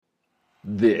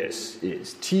This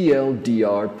is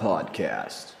TLDR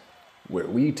Podcast, where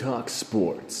we talk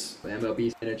sports,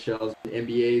 MLB, NHLs,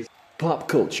 NBAs, pop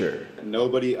culture,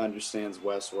 Nobody understands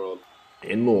Westworld,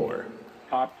 and more.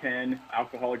 Top 10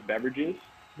 alcoholic beverages.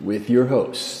 With your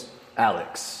hosts,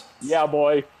 Alex. Yeah,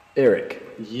 boy. Eric.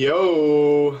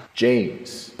 Yo!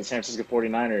 James. The San Francisco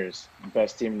 49ers,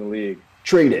 best team in the league.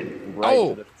 Traded.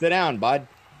 Sit down, bud.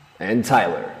 And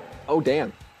Tyler. Oh,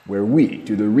 damn. Where we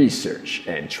do the research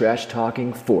and trash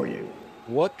talking for you.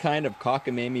 What kind of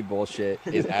cockamamie bullshit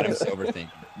is Adam Silver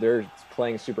thinking? They're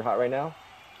playing super hot right now,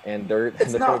 and they're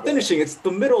It's not finishing. It's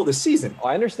the middle of the season.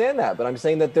 I understand that, but I'm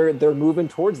saying that they're moving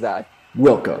towards that.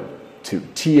 Welcome to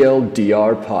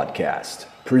TLDR Podcast,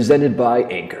 presented by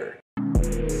Anchor.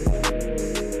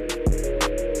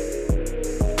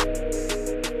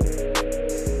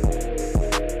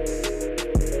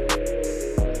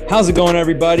 How's it going,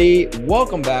 everybody?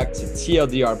 Welcome back to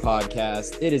TLDR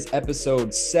Podcast. It is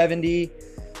episode 70.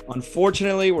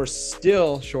 Unfortunately, we're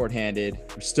still shorthanded.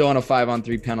 We're still on a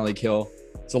 5-on-3 penalty kill.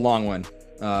 It's a long one.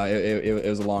 It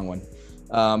was a long one.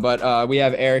 But we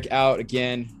have Eric out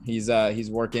again. He's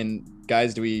working.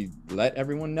 Guys, do we let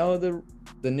everyone know the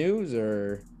news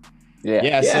or?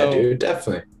 Yeah, so, dude,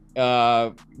 definitely.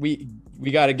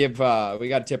 We got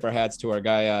to tip our hats to our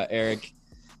guy Eric.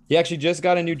 He actually just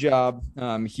got a new job.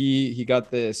 He got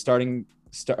the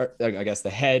the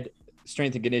head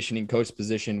strength and conditioning coach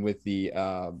position with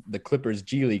the Clippers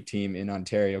G League team in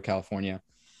Ontario, California.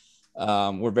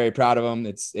 We're very proud of him.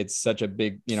 It's such a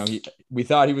big, we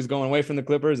thought he was going away from the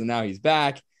Clippers and now he's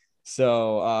back.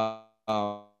 So,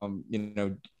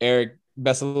 Eric,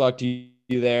 best of luck to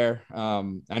you there.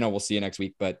 I know we'll see you next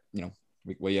week, but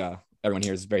everyone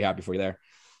here is very happy for you there.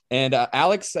 And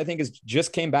Alex, I think,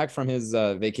 just came back from his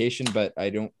vacation, but I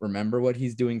don't remember what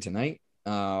he's doing tonight.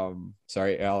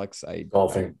 Sorry, Alex.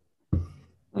 Golfing.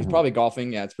 He's probably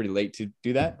golfing. Yeah, it's pretty late to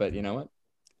do that, but you know what?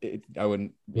 I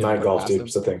wouldn't. Night golf, dude.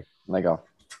 It's the thing. Night golf.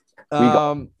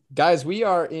 Guys, we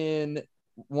are in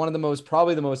one of the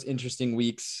most interesting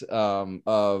weeks of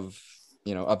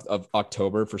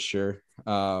October for sure.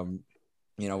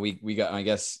 We got, I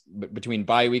guess, between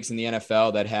bye weeks in the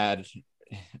NFL that had,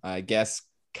 I guess,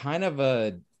 kind of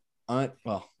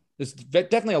there's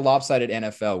definitely a lopsided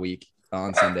NFL week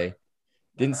on Sunday.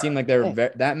 Didn't seem like there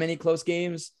were that many close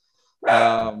games.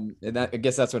 And I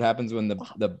guess that's what happens when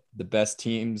the best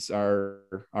teams are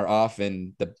off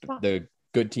and the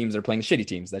good teams are playing shitty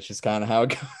teams. That's just kind of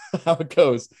how it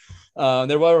goes.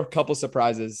 There were a couple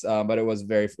surprises, but it was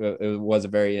a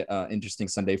very interesting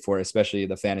Sunday for especially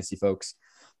the fantasy folks.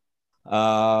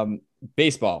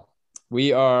 Baseball.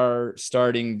 We are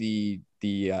starting the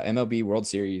MLB World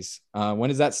Series. When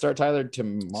does that start, Tyler?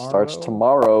 Tomorrow? Starts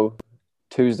tomorrow,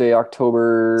 Tuesday,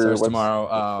 October. Starts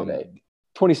tomorrow.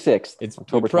 26th. It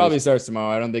October probably 26th. starts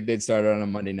tomorrow. I don't think they'd start it on a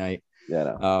Monday night. Yeah,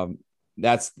 no.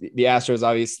 That's the Astros.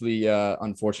 Obviously,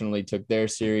 unfortunately, took their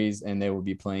series, and they will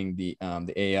be playing the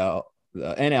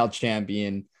NL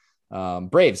champion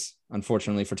Braves.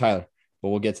 Unfortunately for Tyler, but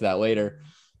we'll get to that later.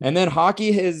 And then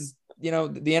hockey has. The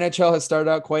NHL has started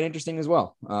out quite interesting as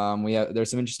well. There's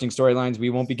some interesting storylines.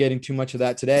 We won't be getting too much of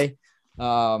that today,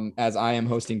 as I am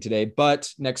hosting today.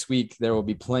 But next week there will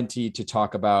be plenty to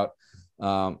talk about.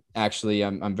 Actually,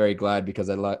 I'm very glad because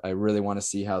I really want to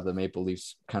see how the Maple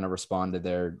Leafs kind of respond to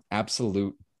their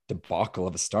absolute debacle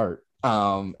of a start,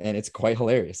 and it's quite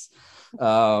hilarious.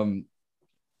 All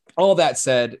that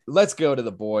said, let's go to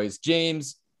the boys.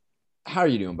 James, how are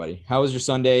you doing, buddy? How was your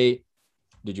Sunday?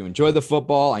 Did you enjoy the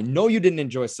football? I know you didn't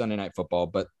enjoy Sunday Night Football,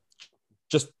 but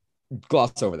just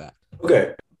gloss over that.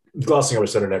 Okay. Glossing over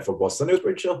Sunday Night Football. Sunday was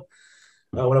pretty chill.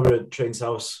 I went over to Train's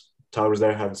house. Tyler was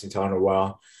there. Haven't seen Tyler in a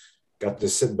while. Got to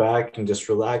sit back and just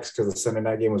relax because the Sunday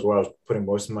night game was where I was putting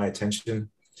most of my attention.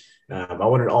 I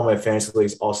won in all my fantasy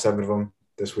leagues, all 7 of them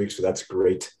this week, so that's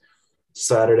great.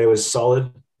 Saturday was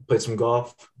solid. Played some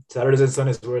golf. Saturdays and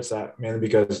Sundays is where it's at, mainly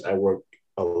because I work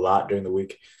a lot during the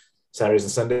week. Saturdays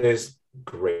and Sundays,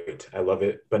 great. I love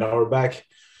it. But now we're back,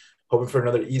 hoping for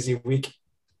another easy week.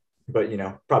 But,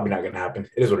 probably not going to happen.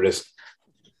 It is what it is.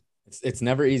 It's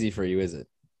never easy for you, is it?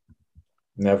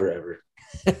 Never, ever.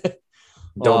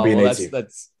 Don't be an AT.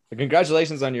 That's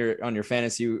congratulations on your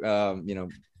fantasy,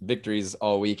 victories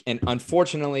all week. And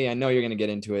unfortunately, I know you're going to get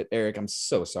into it. Eric, I'm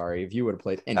so sorry. If you would have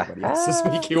played anybody else this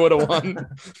week, you would have won.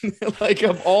 Like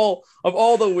of all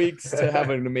the weeks to have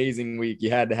an amazing week, you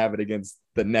had to have it against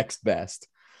the next best.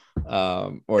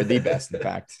 Or the best, in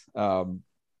fact.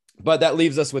 But that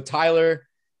leaves us with Tyler.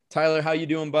 Tyler, how you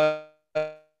doing, bud?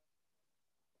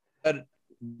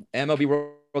 MLB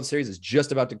World Series is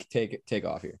just about to take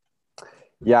off here.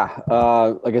 Yeah,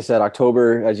 like I said,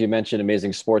 October, as you mentioned,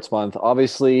 amazing sports month.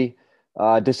 Obviously,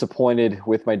 disappointed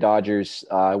with my Dodgers.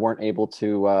 I weren't able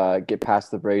to get past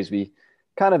the Braves. We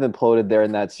kind of imploded there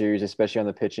in that series, especially on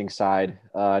the pitching side.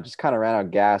 Just kind of ran out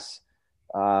of gas,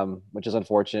 which is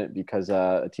unfortunate because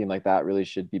a team like that really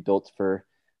should be built for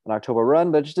an October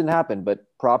run, but it just didn't happen. But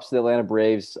props to the Atlanta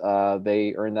Braves.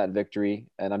 They earned that victory,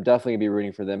 and I'm definitely going to be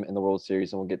rooting for them in the World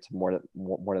Series, and we'll get to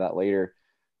more to that later.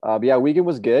 But yeah, weekend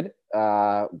was good.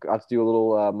 Got to do a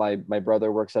little. My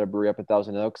brother works at a brewery up in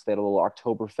Thousand Oaks. They had a little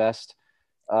Oktoberfest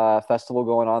festival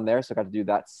going on there, so I got to do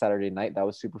that Saturday night. That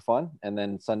was super fun. And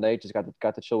then Sunday, just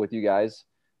got to chill with you guys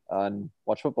and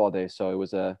watch football day. So it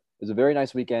was a very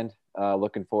nice weekend.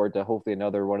 Looking forward to hopefully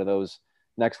another one of those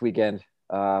next weekend.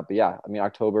 But yeah, I mean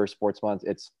October sports month,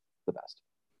 it's the best.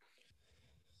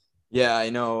 Yeah,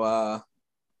 I know.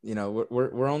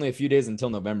 We're only a few days until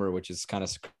November, which is kind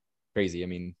of crazy. I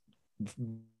mean,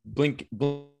 blink,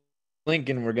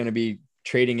 and we're going to be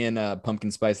trading in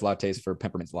pumpkin spice lattes for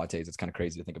peppermint lattes. It's kind of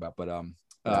crazy to think about. But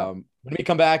when we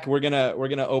come back, we're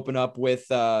gonna open up with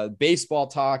baseball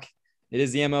talk. It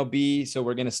is the MLB, so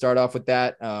we're gonna start off with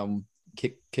that.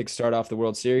 Kick start off the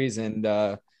World Series,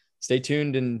 and stay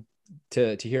tuned and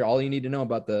to hear all you need to know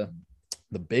about the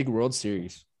big World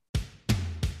Series.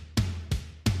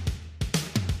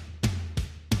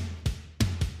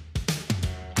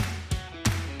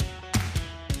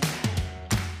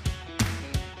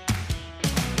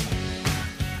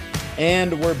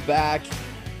 And we're back.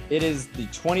 It is the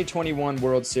 2021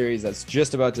 World Series that's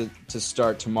just about to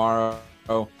start tomorrow.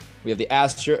 We have the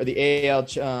AL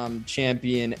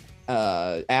champion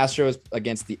Astros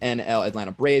against the NL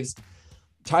Atlanta Braves.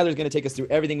 Tyler's going to take us through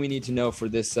everything we need to know for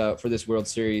this World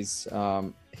Series.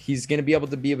 He's going to be able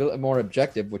to be a bit more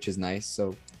objective, which is nice.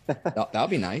 So that'll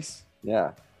be nice.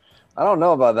 Yeah. I don't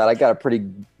know about that. I got a pretty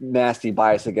nasty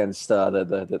bias against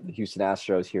the Houston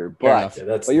Astros here, but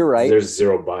you're right. There's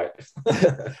zero bias.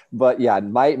 But yeah,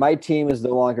 my team is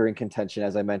no longer in contention,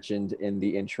 as I mentioned in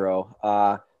the intro.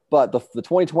 But the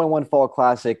 2021 Fall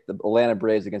Classic, the Atlanta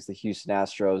Braves against the Houston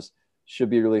Astros, should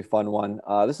be a really fun one.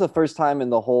 This is the first time in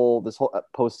this whole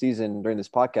postseason during this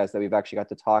podcast that we've actually got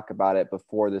to talk about it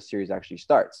before the series actually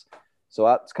starts. So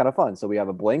that's kind of fun. So we have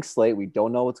a blank slate. We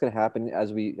don't know what's going to happen.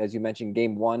 As you mentioned,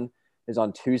 Game 1 is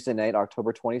on Tuesday night,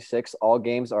 October 26th. All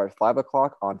games are at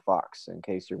 5:00 on Fox, in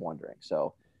case you're wondering.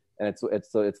 So, and it's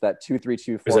that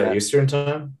 2-3-2 format. Is that Eastern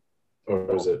time,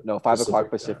 or is it 5:00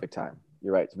 Pacific time?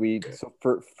 You're right. Okay. So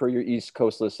for your East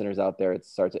Coast listeners out there, it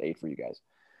starts at 8 for you guys.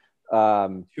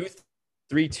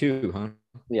 2-3-2, huh?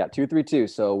 Yeah, 2-3-2.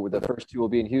 So the first two will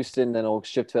be in Houston, then it'll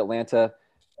shift to Atlanta,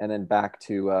 and then back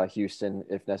to Houston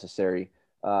if necessary.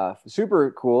 Super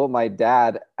cool. My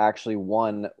dad actually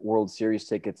won World Series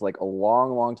tickets like a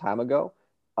long time ago.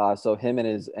 So him and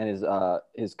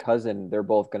his cousin, they're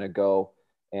both going to go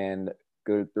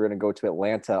they're going to go to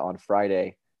Atlanta on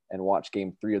Friday and watch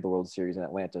Game 3 of the World Series in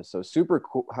Atlanta. So super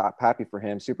cool, happy for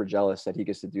him, super jealous that he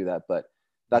gets to do that, but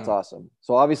that's awesome.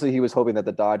 So obviously he was hoping that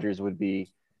the Dodgers would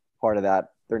be part of that.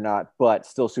 They're not, but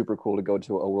still super cool to go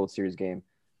to a World Series game.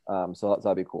 So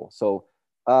that'll be cool. So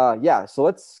so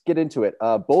let's get into it.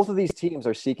 Both of these teams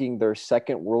are seeking their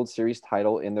second World Series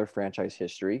title in their franchise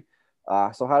history.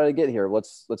 So how did it get here?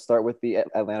 Let's start with the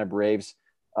Atlanta Braves.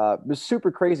 It was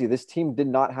super crazy. This team did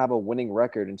not have a winning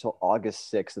record until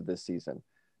August 6th of this season.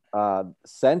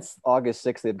 Since August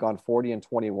 6th, they've gone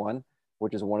 40-21,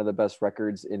 which is one of the best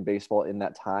records in baseball in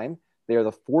that time. They are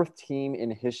the fourth team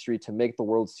in history to make the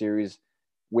World Series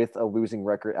with a losing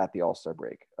record at the All-Star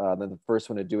break. Then the first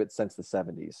one to do it since the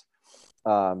 70s.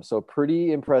 So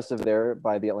pretty impressive there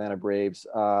by the Atlanta Braves.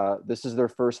 This is their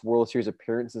first World Series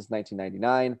appearance since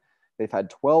 1999. They've had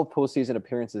 12 postseason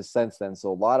appearances since then.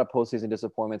 So a lot of postseason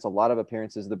disappointments, a lot of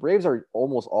appearances. The Braves are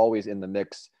almost always in the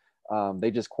mix.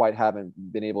 They just quite haven't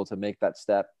been able to make that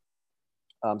step.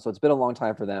 So it's been a long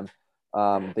time for them.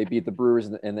 They beat the Brewers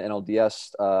in the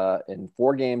NLDS in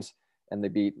 4 games, and they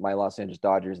beat my Los Angeles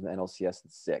Dodgers in the NLCS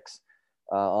in 6.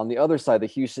 On the other side, the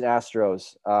Houston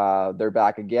Astros, they're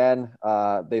back again.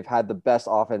 They've had the best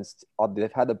offense.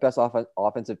 They've had the best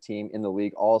offensive team in the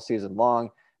league all season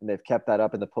long, and they've kept that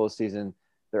up in the postseason.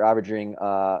 They're averaging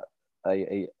a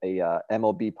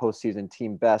MLB postseason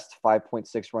team best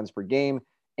 5.6 runs per game,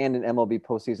 and an MLB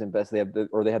postseason best. They have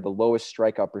the lowest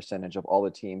strikeout percentage of all the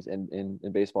teams in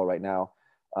baseball right now.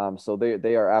 So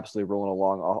they are absolutely rolling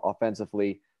along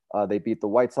offensively. They beat the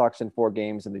White Sox in 4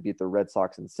 games, and they beat the Red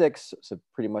Sox in 6. So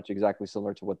pretty much exactly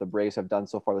similar to what the Braves have done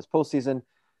so far this postseason.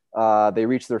 They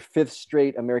reached their 5th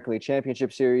straight American League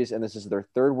Championship Series, and this is their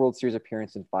 3rd World Series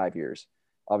appearance in 5 years.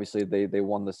 Obviously, they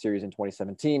won the series in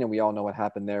 2017, and we all know what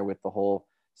happened there with the whole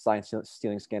sign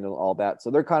stealing scandal, all that. So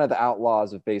they're kind of the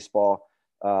outlaws of baseball.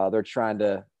 They're trying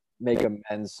to make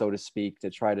amends, so to speak, to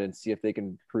try to see if they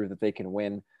can prove that they can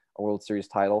win a World Series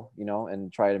title,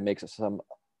 and try to make some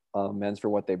amends for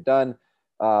what they've done.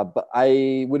 But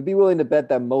I would be willing to bet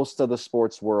that most of the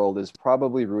sports world is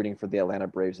probably rooting for the Atlanta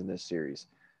Braves in this series.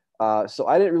 So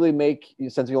I didn't really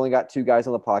since we only got 2 guys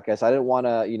on the podcast, I didn't want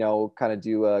to, kind of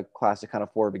do a classic kind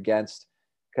of for or against,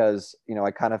 because,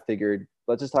 I kind of figured,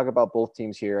 let's just talk about both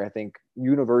teams here. I think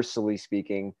universally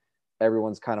speaking,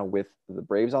 everyone's kind of with the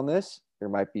Braves on this. There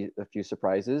might be a few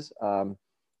surprises.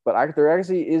 But there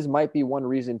actually might be one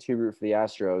reason to root for the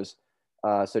Astros.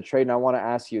 So Trayden, I want to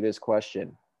ask you this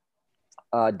question.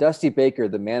 Dusty Baker,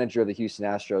 the manager of the Houston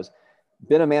Astros,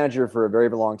 been a manager for a very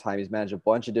long time. He's managed a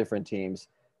bunch of different teams,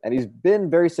 and he's been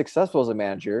very successful as a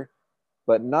manager,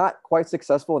 but not quite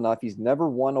successful enough. He's never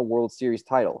won a World Series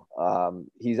title.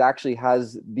 He's actually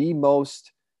has the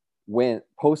most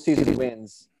postseason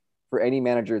wins for any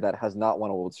manager that has not won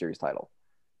a World Series title.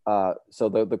 So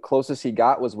the closest he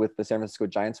got was with the San Francisco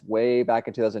Giants way back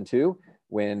in 2002,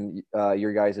 when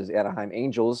your guys' Anaheim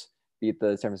Angels beat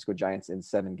the San Francisco Giants in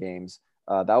 7 games.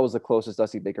 That was the closest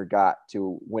Dusty Baker got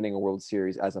to winning a World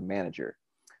Series as a manager.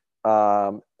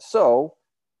 Trayden,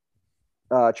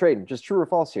 just true or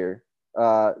false here,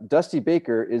 Dusty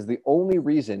Baker is the only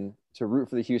reason to root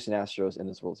for the Houston Astros in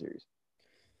this World Series.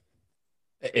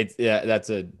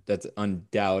 That's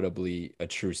undoubtedly a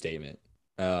true statement.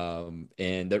 And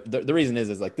the reason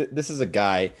is like, this is a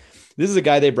guy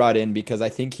they brought in because I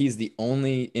think he's the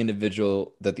only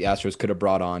individual that the Astros could have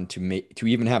brought on to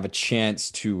even have a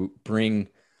chance to bring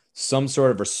some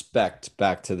sort of respect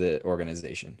back to the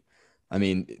organization. I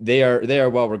mean, they are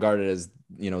well regarded as,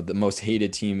 the most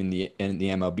hated team in the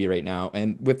MLB right now,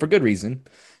 and for good reason.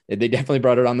 They definitely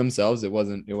brought it on themselves. It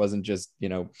wasn't just,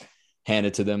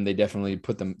 handed to them. They definitely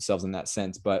put themselves in that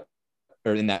sense, or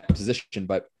in that position.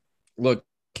 But look,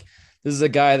 this is a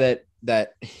guy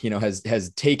that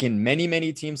has taken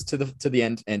many teams to the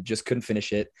end and just couldn't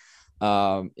finish it.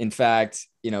 In fact,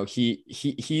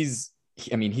 he's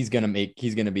gonna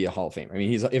be a Hall of Famer. I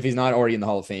mean, if he's not already in the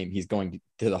Hall of Fame, he's going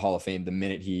to the Hall of Fame the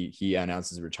minute he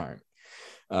announces retirement.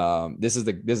 This is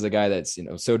the guy that's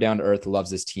so down to earth, loves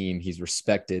his team. He's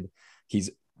respected. He's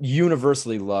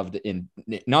universally loved in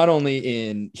not only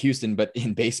in Houston but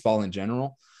in baseball in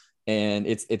general. And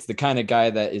it's the kind of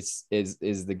guy that is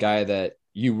the guy that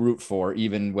you root for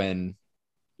even when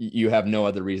you have no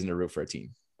other reason to root for a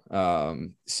team.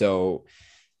 So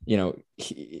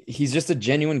he's just a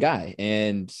genuine guy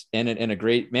and a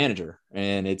great manager.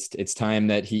 And it's time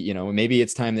that maybe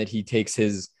it's time that he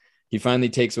finally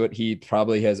takes what he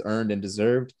probably has earned and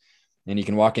deserved, and he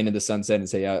can walk into the sunset and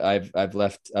say, I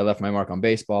left my mark on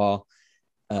baseball.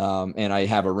 And I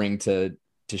have a ring to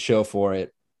show for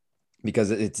it,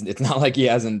 because it's not like he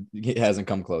hasn't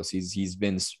come close. He's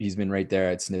been right there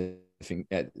at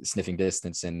sniffing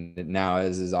distance, and now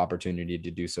is his opportunity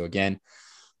to do so again.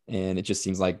 And it just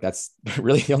seems like that's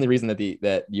really the only reason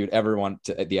that you'd ever want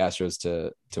the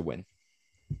Astros to win.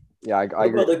 Yeah, I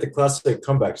agree. About like the classic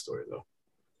comeback story though,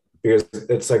 because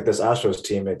it's like this Astros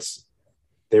team.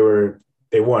 They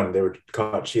won. They were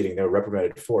caught cheating. They were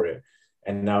reprimanded for it,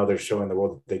 and now they're showing the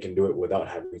world that they can do it without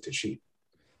having to cheat.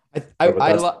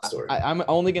 I'm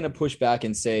only going to push back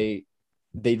and say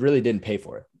they really didn't pay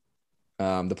for it.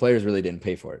 The players really didn't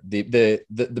pay for it.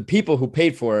 The people who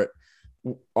paid for it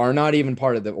are not even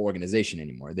part of the organization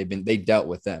anymore. They dealt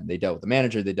with them. They dealt with the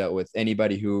manager. They dealt with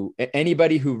anybody who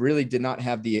really did not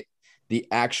have the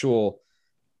actual,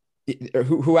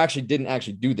 who actually didn't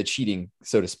actually do the cheating,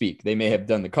 so to speak. They may have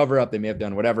done the cover up. They may have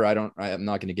done whatever. I'm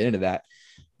not going to get into that,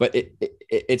 but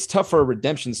it's tough for a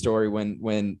redemption story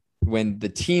when the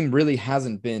team really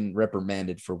hasn't been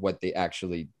reprimanded for what they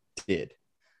actually did.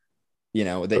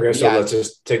 Okay, so let's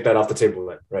just take that off the table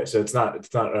then, right? So it's not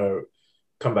a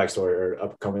comeback story or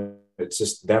upcoming. It's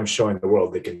just them showing the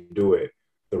world they can do it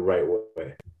the right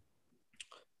way.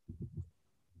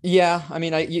 Yeah, I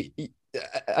mean,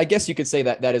 I guess you could say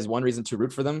that is one reason to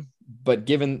root for them, but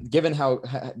given how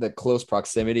the close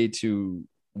proximity to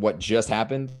what just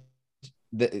happened,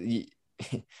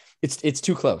 it's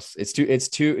too close. It's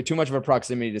too much of a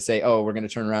proximity to say, oh, we're going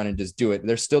to turn around and just do it.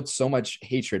 There's still so much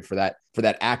hatred for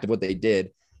that act of what they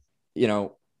did.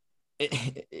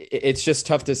 It's just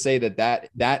tough to say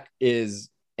that is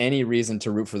any reason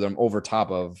to root for them over top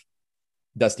of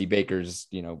Dusty Baker's,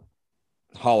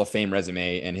 Hall of Fame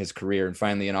resume and his career, and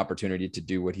finally an opportunity to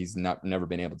do what he's never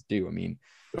been able to do. I mean,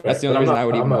 that's the only reason I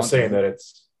would even. I'm not saying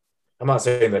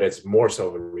that it's more so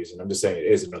of a reason. I'm just saying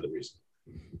it is another reason.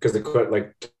 because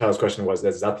like Tyler's question was,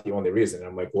 is that the only reason? And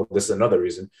I'm like, well, this is another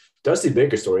reason. Dusty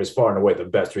Baker's story is far and away the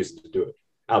best reason to do it.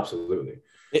 Absolutely.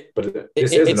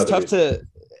 It's tough to.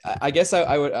 I guess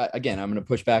I would again. I'm going to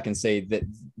push back and say that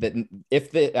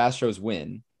if the Astros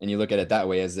win, and you look at it that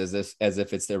way, as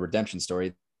if it's their redemption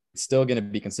story, it's still going to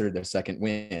be considered their second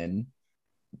win,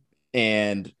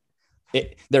 and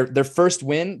their first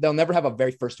win. They'll never have a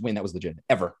very first win that was legitimate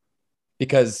ever,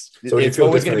 because it's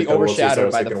always going to be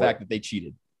overshadowed by the fact that they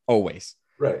cheated. Always.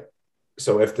 Right.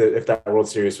 So if that World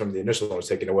Series from the initial one was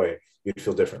taken away, you'd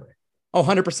feel differently. Oh,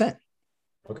 100%.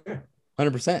 Okay.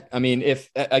 100%. I mean,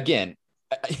 if again,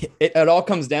 it all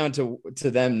comes down to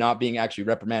them not being actually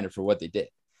reprimanded for what they did.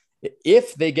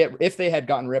 If they had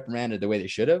gotten reprimanded the way they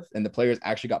should have, and the players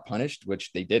actually got punished,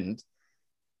 which they didn't,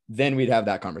 then we'd have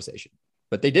that conversation.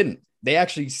 But they didn't. They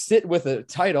actually sit with a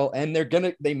title, and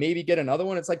they maybe get another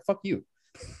one. It's like, fuck you.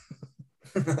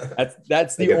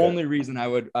 That's the only reason I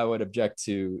would object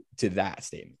to that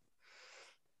statement.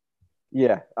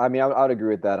 Yeah, I mean, I would agree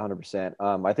with that 100%.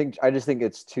 I just think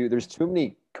there's too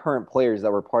many current players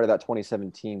that were part of that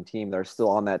 2017 team that are still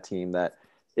on that team that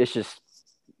it's just,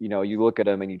 you look at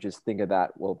them and you just think of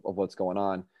that, of what's going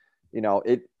on.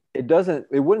 It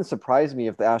wouldn't surprise me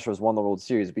if the Astros won the World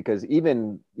Series, because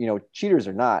even, cheaters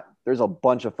or not, there's a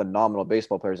bunch of phenomenal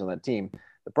baseball players on that team.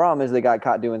 The problem is they got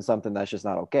caught doing something that's just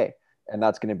not okay. And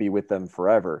that's going to be with them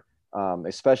forever.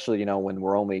 Especially, when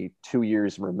we're only 2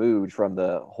 years removed from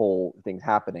the whole thing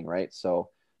happening. Right. So,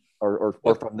 or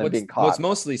from them being caught. What's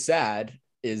mostly sad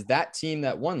is that team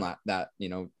that won that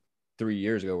 3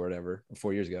 years ago or whatever,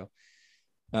 4 years ago,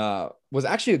 was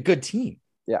actually a good team.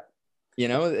 Yeah.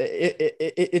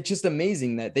 It's just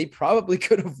amazing that they probably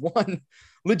could have won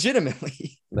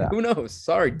legitimately. Yeah. Who knows?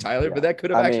 Sorry, Tyler, but that could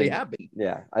have actually happened.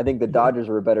 Yeah. I think the Dodgers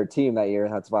were a better team that year.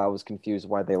 That's why I was confused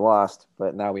why they lost,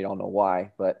 but now we don't know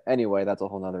why. But anyway, that's a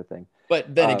whole nother thing.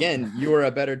 But then again, you were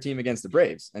a better team against the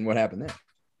Braves. And what happened there?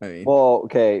 I mean, well,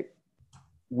 okay.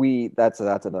 That's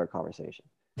another conversation.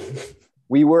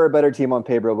 We were a better team on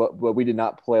paper, but we did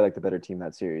not play like the better team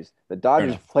that series. The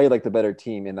Dodgers played like the better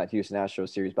team in that Houston Astros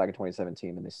series back in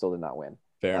 2017, and they still did not win.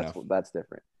 That's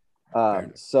different.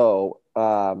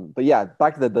 But yeah,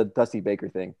 back to the Dusty Baker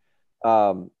thing.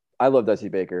 I love Dusty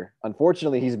Baker.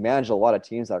 Unfortunately, he's managed a lot of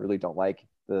teams that I really don't like,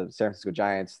 the San Francisco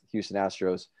Giants, Houston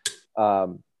Astros.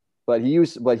 But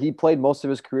he played most of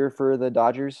his career for the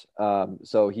Dodgers.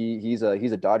 So he's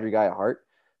a Dodger guy at heart.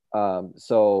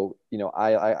 So,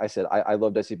 I said, I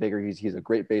love Dusty Baker. He's a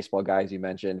great baseball guy, as you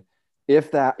mentioned.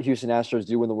 If that Houston Astros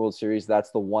do win the World Series,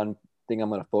 that's the one thing I'm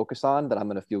going to focus on, that I'm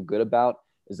going to feel good about,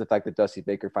 is the fact that Dusty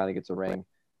Baker finally gets a ring.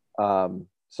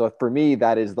 So for me,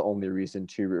 that is the only reason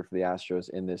to root for the Astros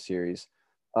in this series.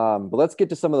 But let's get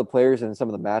to some of the players and some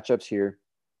of the matchups here.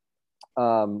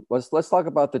 Let's talk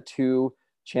about the two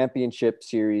championship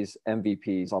series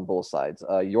MVPs on both sides,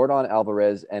 Yordan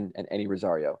Alvarez and Eddie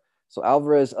Rosario. So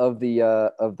Alvarez of the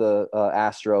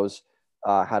Astros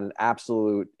had an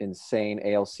absolute insane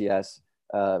ALCS.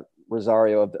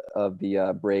 Rosario of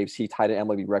the Braves, he tied an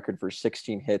MLB record for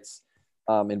 16 hits.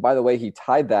 And by the way, he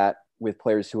tied that with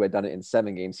players who had done it in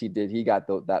 7 games. He got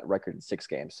that record in 6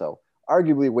 games. So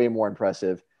arguably way more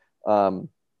impressive. Yordan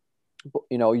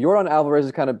Alvarez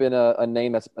has kind of been a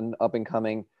name that's been up and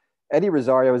coming. Eddie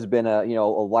Rosario has been a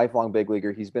lifelong big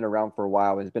leaguer. He's been around for a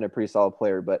while. He's been a pretty solid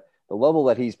player, but the level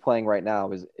that he's playing right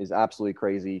now is absolutely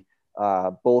crazy.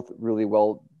 Both really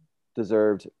well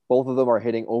deserved. Both of them are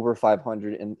hitting over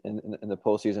 500 in the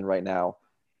postseason right now.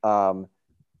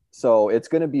 So it's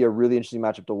going to be a really interesting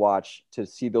matchup to watch, to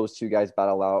see those two guys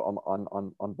battle out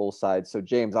on both sides. So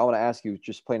James, I want to ask you,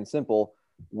 just plain and simple,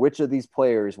 which of these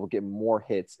players will get more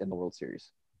hits in the World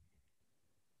Series?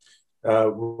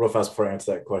 Real fast before I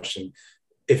answer that question,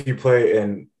 if you play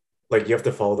in, like, you have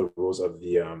to follow the rules of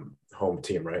the home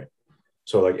team, right?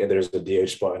 So like there's a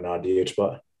DH spot and not a DH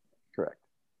spot. Correct.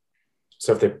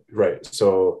 So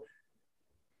so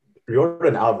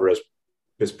Yordan Alvarez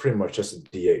is pretty much just a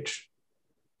DH.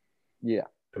 Yeah.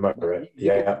 Am I right?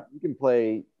 You can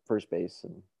play first base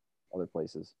and other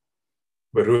places.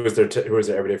 But who is their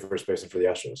everyday first baseman for the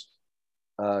Astros?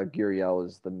 Gurriel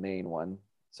is the main one.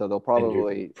 So they'll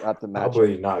probably have to match.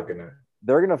 Probably not gonna.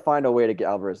 They're gonna find a way to get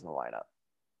Alvarez in the lineup.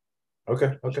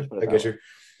 Okay, I get you.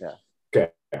 Yeah.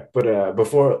 Okay, but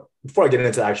before I get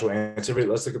into the actual answer,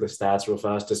 let's look at the stats real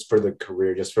fast, just for the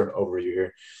career, just for an overview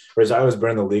here. Rosario has been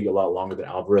in the league a lot longer than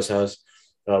Alvarez has.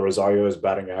 Rosario's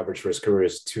batting average for his career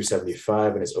is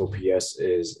 275, and his OPS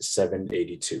is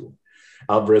 782.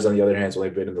 Alvarez, on the other hand, has only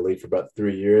been in the league for about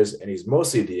 3 years, and he's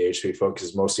mostly DH, so he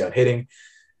focuses mostly on hitting.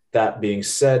 That being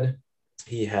said,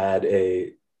 he had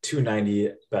a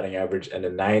 .290 batting average, and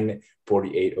a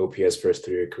 .948 OPS for his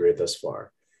 3-year career thus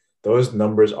far. Those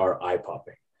numbers are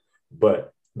eye-popping.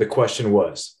 But the question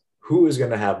was, who is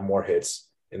going to have more hits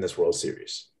in this World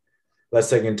Series? Let's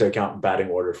take into account batting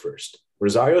order first.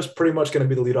 Rosario's pretty much going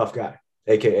to be the leadoff guy,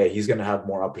 a.k.a. he's going to have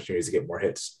more opportunities to get more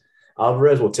hits.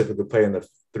 Alvarez will typically play in the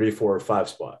 3, 4, or 5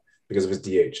 spot because of his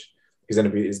DH. He's going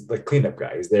to be the cleanup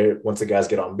guy. He's there once the guys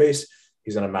get on base,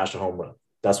 he's going to mash a home run.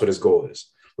 That's what his goal is.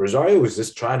 Rosario was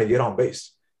just trying to get on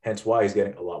base, hence why he's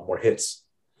getting a lot more hits.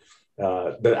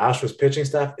 The Astros pitching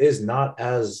staff is not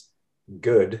as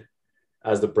good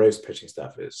as the Braves pitching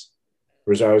staff is.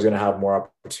 Rosario is going to have more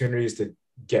opportunities to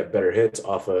get better hits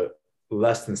off a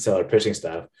less than stellar pitching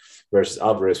staff versus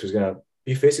Alvarez, who's going to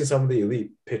be facing some of the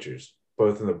elite pitchers,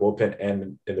 both in the bullpen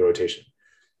and in the rotation.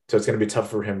 So it's going to be tough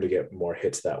for him to get more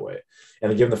hits that way.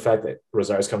 And given the fact that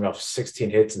Rosario is coming off 16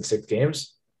 hits in 6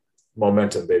 games,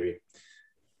 momentum, baby.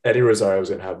 Eddie Rosario is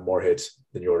going to have more hits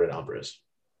than Jordan Alvarez.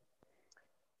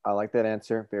 I like that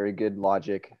answer. Very good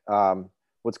logic.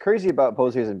 What's crazy about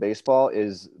postseason baseball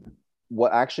is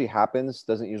what actually happens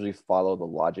doesn't usually follow the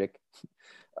logic.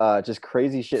 Just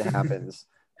crazy shit happens.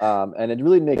 And it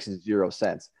really makes 0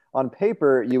 sense. On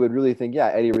paper, you would really think, yeah,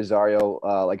 Eddie Rosario,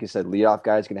 like you said, leadoff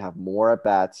guy is going to have more at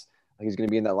bats. He's going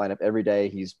to be in that lineup every day.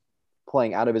 He's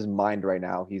playing out of his mind right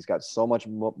now. He's got so much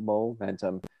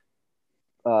momentum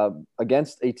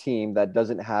against a team that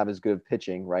doesn't have as good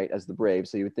pitching, right, as the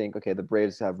Braves. So you would think, okay, the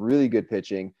Braves have really good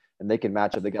pitching and they can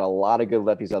match up. They got a lot of good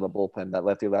lefties out of the bullpen, that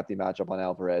lefty-lefty matchup on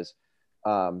Alvarez.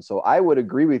 So I would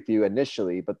agree with you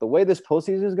initially, but the way this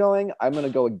postseason is going, I'm going to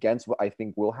go against what I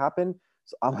think will happen.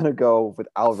 So I'm going to go with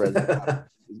Alvarez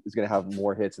is going to have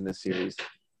more hits in this series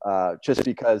just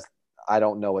because I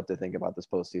don't know what to think about this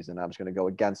postseason. I'm just going to go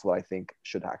against what I think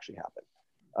should actually happen.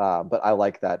 But I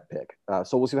like that pick.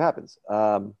 So we'll see what happens.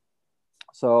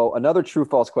 So another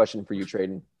true-false question for you,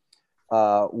 Traden.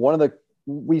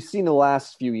 We've seen the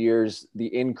last few years the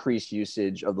increased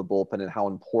usage of the bullpen and how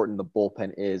important the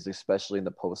bullpen is, especially in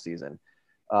the postseason.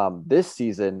 This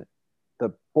season,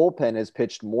 the bullpen has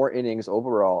pitched more innings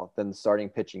overall than the starting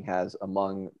pitching has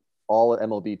among all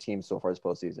MLB teams so far this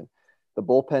postseason. The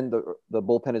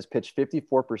bullpen has pitched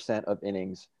 54% of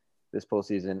innings this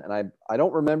postseason, and I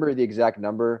don't remember the exact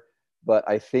number, but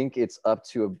I think it's up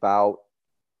to about,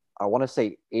 I want to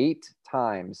say 8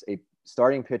 times a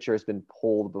starting pitcher has been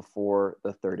pulled before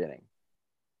the 3rd inning.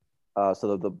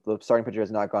 So the starting pitcher has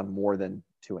not gone more than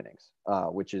 2 innings,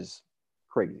 which is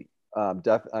crazy.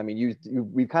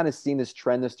 We've kind of seen this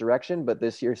trend this direction, but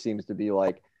this year seems to be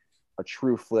like a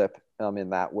true flip in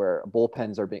that where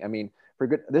bullpens are being,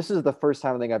 this is the first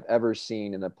time I think I've ever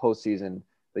seen in the postseason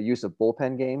the use of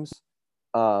bullpen games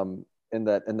in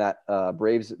that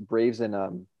Braves and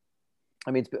the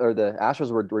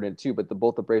Astros were in it too, but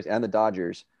both the Braves and the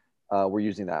Dodgers were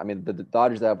using that. The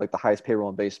Dodgers that have like the highest payroll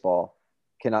in baseball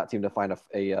cannot seem to find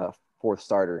a 4th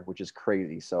starter, which is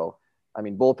crazy. So,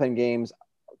 bullpen games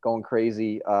going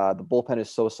crazy. The bullpen is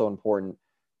so important.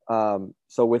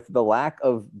 So with the lack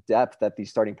of depth that these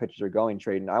starting pitchers are going,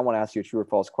 Traden, I want to ask you a true or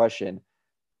false question.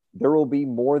 There will be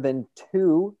more than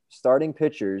 2 starting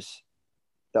pitchers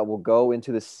that will go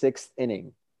into the 6th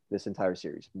inning this entire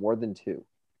series. More than 2.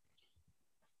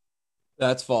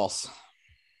 That's false.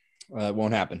 It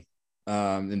won't happen.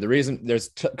 And the reason, there's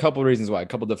a couple of reasons why, a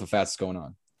couple of different facets going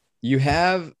on. You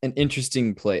have an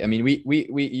interesting play.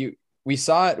 We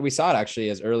saw it actually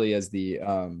as early as the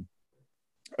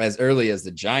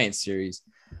Giants series,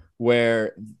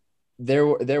 where there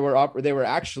were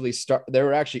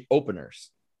actually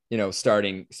openers,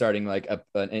 starting like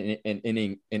an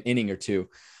inning or 2.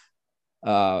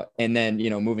 And then,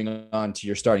 moving on to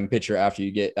your starting pitcher after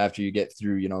you get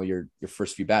through, your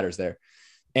first few batters there.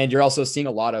 And you're also seeing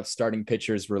a lot of starting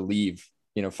pitchers relieve,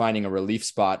 finding a relief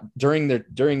spot during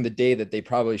the day that they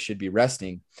probably should be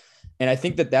resting. And I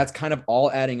think that that's kind of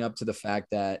all adding up to the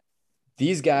fact that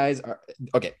these guys are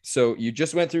okay. So you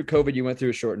just went through COVID, you went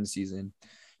through a shortened season.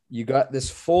 You got this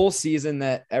full season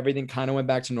that everything kind of went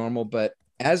back to normal. But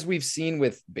as we've seen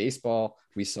with baseball,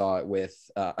 we saw it with,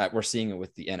 we're seeing it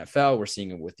with the NFL, we're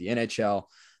seeing it with the NHL,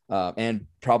 and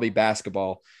probably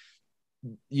basketball.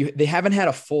 They haven't had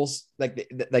a full,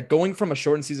 like going from a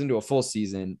shortened season to a full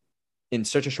season in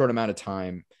such a short amount of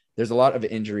time. There's a lot of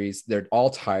injuries. They're all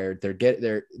tired.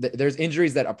 There's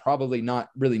injuries that are probably not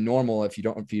really normal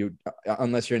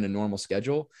unless you're in a normal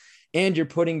schedule, and you're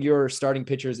putting your starting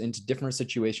pitchers into different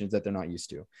situations that they're not used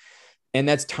to. And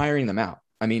that's tiring them out.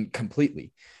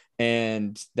 Completely.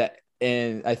 And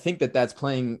I think that that's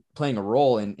playing a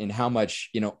role in how much,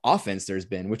 offense there's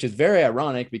been, which is very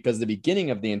ironic because the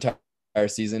beginning of the entire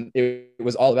season, it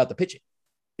was all about the pitching.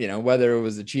 whether it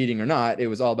was a cheating or not, it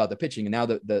was all about the pitching. And now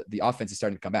the offense is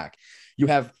starting to come back. You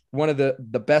have one of the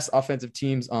best offensive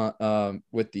teams on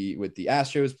with the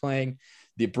Astros playing.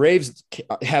 The Braves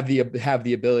have the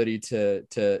ability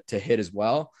to hit as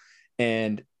well.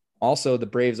 And also the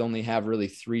Braves only have really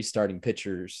 3 starting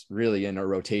pitchers really in a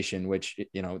rotation, which,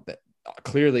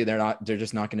 clearly they're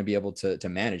just not going to be able to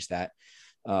manage that.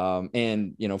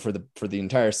 And, for the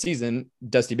entire season,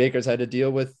 Dusty Baker's had to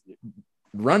deal with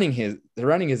running his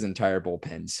entire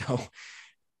bullpen. So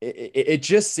it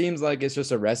just seems like it's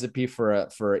just a recipe for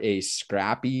a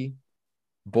scrappy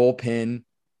bullpen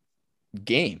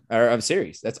game or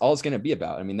series. That's all it's going to be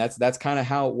about. I mean, that's kind of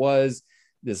how it was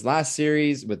this last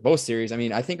series with both series. I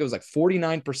mean, I think it was like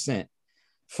 49%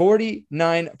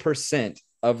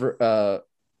 of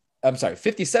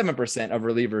 57% of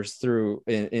relievers threw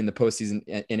in the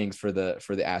postseason innings for the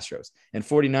Astros and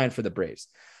 49 for the Braves.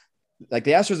 Like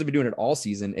the Astros have been doing it all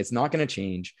season. It's not going to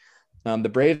change. The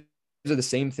Braves are the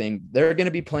same thing. They're going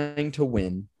to be playing to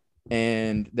win.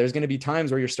 And there's going to be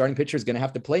times where your starting pitcher is going to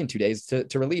have to play in 2 days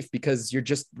to relief because you're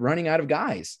just running out of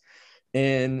guys.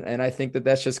 And I think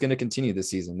that's just going to continue this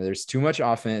season. There's too much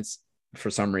offense for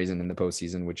some reason in the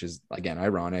postseason, which is, again,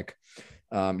 ironic.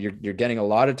 You're getting a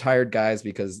lot of tired guys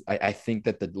because I think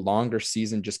that the longer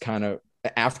season just kind of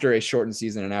after a shortened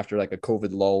season and after like a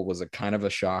COVID lull was a kind of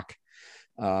a shock.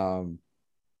 And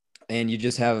you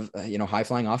just have, high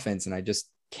flying offense. And I just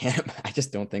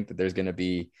don't think that there's going to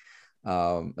be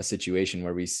a situation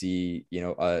where we see,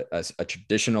 a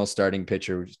traditional starting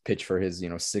pitcher pitch for his,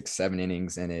 6-7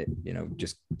 innings and it,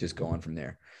 just go on from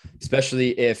there,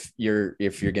 especially if you're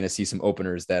going to see some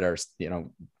openers that are,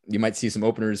 you might see some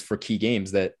openers for key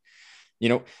games that,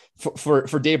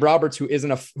 for Dave Roberts, who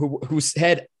who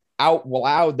said out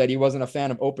loud that he wasn't a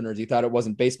fan of openers. He thought it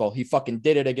wasn't baseball. He fucking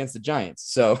did it against the Giants.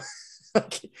 So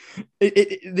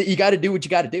you got to do what you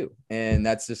got to do. And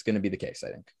that's just going to be the case,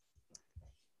 I think.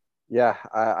 Yeah,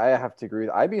 I have to agree.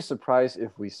 I'd be surprised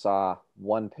if we saw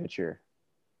one pitcher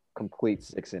complete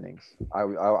 6 innings.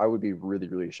 I would be really,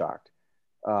 really shocked.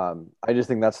 I just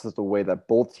think that's just the way that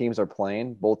both teams are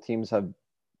playing. Both teams have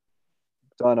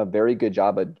done a very good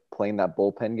job at playing that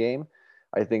bullpen game.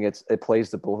 I think it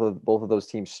plays to both of those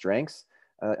teams' strengths.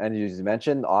 And as you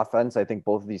mentioned, offense, I think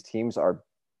both of these teams are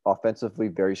offensively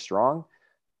very strong.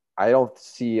 I don't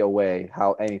see a way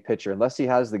how any pitcher, unless he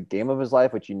has the game of his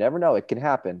life, which you never know, it can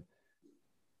happen,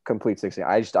 complete 6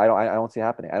 innings. I don't see it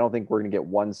happening. I don't think we're going to get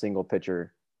one single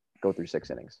pitcher go through 6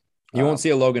 innings. You won't see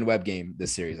a Logan Webb game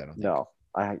this series, I don't think. No,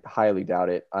 I highly doubt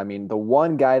it. I mean, the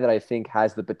one guy that I think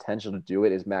has the potential to do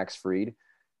it is Max Fried.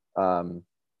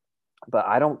 But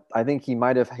I think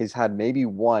he's had maybe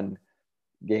one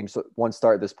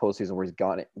start this postseason where he's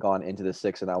gone into the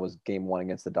 6th, and that was game 1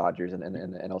 against the Dodgers and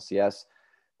the NLCS.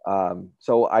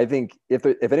 So I think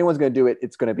if anyone's going to do it,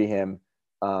 it's going to be him.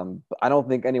 But I don't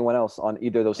think anyone else on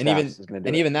either of those staffs is going to do it.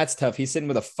 And even that's tough. He's sitting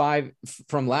with a 5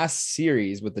 from last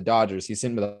series with the Dodgers. He's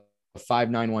sitting with a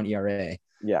 5.91 ERA.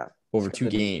 Yeah. Over 2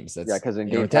 games. That's, because in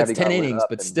game that's 10 innings,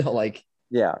 but still like.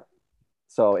 Yeah.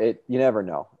 So you never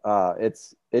know.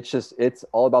 It's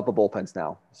all about the bullpens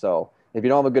now. So if you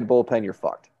don't have a good bullpen, you're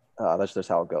fucked. That's just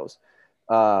how it goes.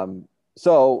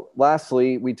 So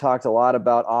lastly, we talked a lot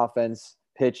about offense,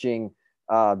 pitching.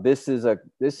 This is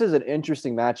an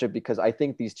interesting matchup because I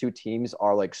think these two teams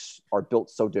are built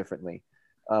so differently,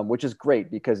 which is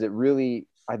great because it really,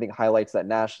 I think, highlights that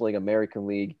National League, American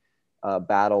League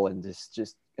battle, and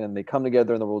and they come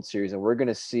together in the World Series, and we're going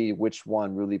to see which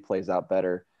one really plays out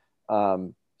better.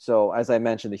 So as I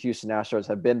mentioned, the Houston Astros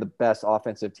have been the best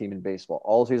offensive team in baseball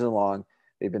all season long.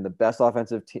 They've been the best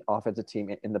offensive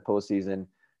team in the postseason.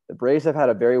 The Braves have had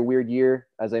a very weird year.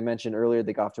 As I mentioned earlier,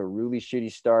 they got off to a really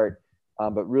shitty start.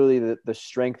 But really the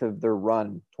strength of their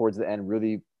run towards the end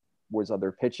really was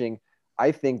their pitching.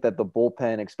 I think that the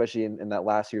bullpen, especially in that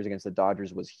last series against the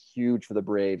Dodgers, was huge for the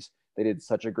Braves. They did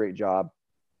such a great job.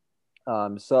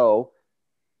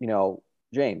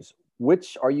 James,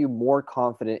 which are you more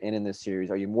confident in this series?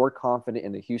 Are you more confident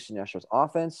in the Houston Astros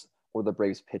offense or the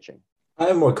Braves pitching? I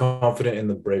am more confident in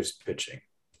the Braves pitching,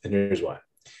 and here's why.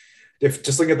 If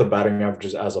just looking at the batting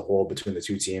averages as a whole between the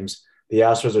two teams, the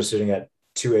Astros are sitting at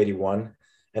 281,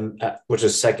 which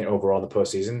is 2nd overall in the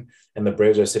postseason, and the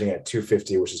Braves are sitting at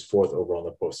 250, which is 4th overall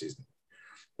in the postseason.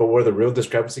 But where the real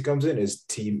discrepancy comes in is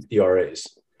team ERAs.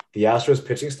 The Astros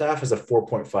pitching staff has a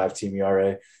 4.5 team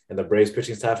ERA, and the Braves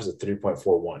pitching staff has a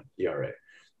 3.41 ERA.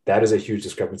 That is a huge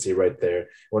discrepancy right there.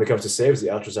 When it comes to saves, the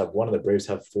Astros have 1 and the Braves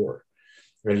have 4.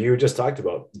 And you just talked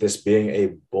about this being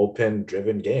a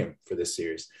bullpen-driven game for this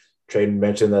series. Trayden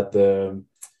mentioned that the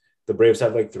Braves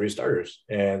have 3 starters,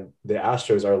 and the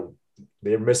Astros are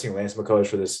They're missing Lance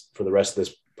McCullers for the rest of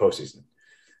this postseason.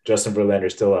 Justin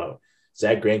Verlander's still out.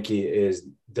 Zach Greinke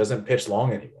doesn't pitch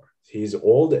long anymore. He's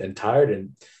old and tired,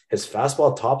 and his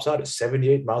fastball tops out at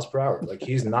 78 miles per hour. Like,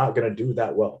 he's not going to do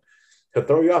that well. He'll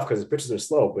throw you off because his pitches are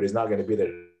slow, but he's not going to be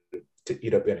there to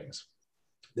eat up innings.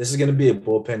 This is going to be a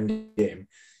bullpen game,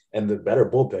 and the better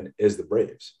bullpen is the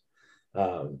Braves.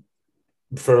 For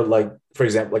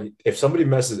example, like if somebody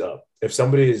messes up, if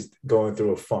somebody is going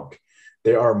through a funk,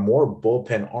 there are more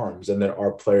bullpen arms than there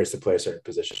are players to play a certain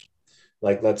position.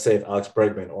 Like, let's say if Alex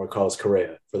Bregman or Carlos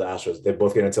Correa for the Astros, they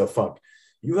both get into a funk.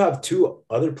 You have two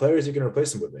other players you can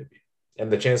replace them with, maybe.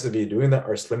 And the chances of you doing that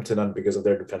are slim to none because of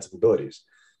their defensive abilities.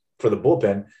 For the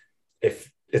bullpen,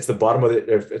 if it's the bottom of it,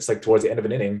 if it's like towards the end of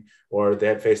an inning, or they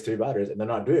have faced 3 batters and they're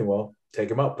not doing well, take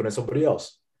them up, put in somebody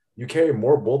else. You carry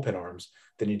more bullpen arms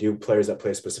than you do players that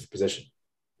play a specific position,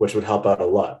 which would help out a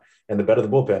lot. And the better the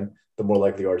bullpen, the more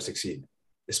likely you are to succeed,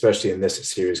 especially in this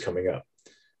series coming up.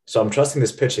 So I'm trusting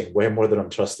this pitching way more than I'm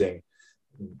trusting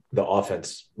the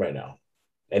offense right now.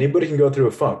 Anybody can go through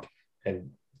a funk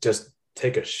and just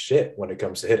take a shit when it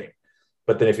comes to hitting.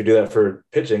 But then if you do that for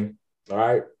pitching, all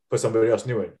right, put somebody else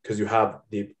new in because you have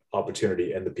the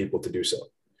opportunity and the people to do so.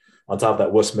 On top of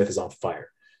that, Will Smith is on fire.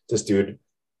 This dude,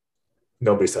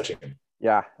 nobody's touching him.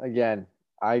 Yeah, again,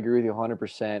 I agree with you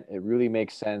 100%. It really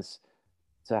makes sense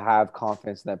to have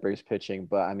confidence in that Braves pitching.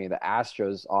 But, I mean, the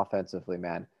Astros offensively,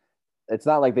 man, it's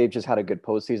not like they've just had a good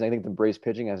postseason. I think the Braves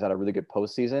pitching has had a really good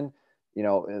postseason. You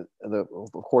know,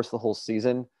 of course, the whole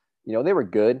season, you know, they were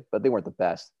good, but they weren't the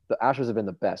best. The Astros have been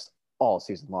the best all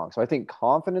season long. So I think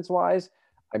confidence-wise,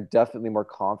 I'm definitely more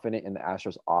confident in the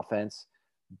Astros offense.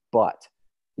 But,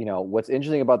 you know, what's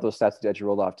interesting about those stats that you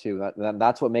rolled off too,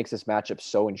 that's what makes this matchup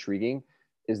so intriguing,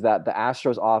 is that the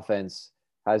Astros offense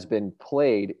has been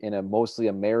played in a mostly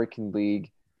American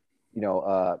League, you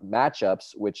know,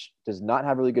 matchups, which does not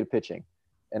have really good pitching.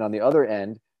 And on the other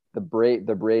end, the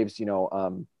Braves, you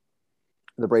know,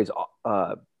 the Braves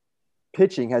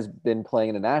pitching has been playing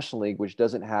in the National League, which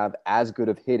doesn't have as good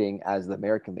of hitting as the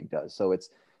American League does. So it's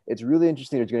really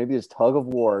interesting. There's going to be this tug of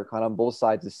war kind of on both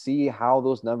sides to see how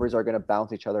those numbers are going to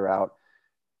balance each other out.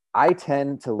 I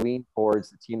tend to lean towards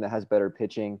the team that has better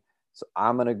pitching. So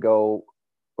I'm going to go,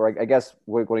 or I guess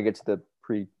we're going to get to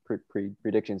the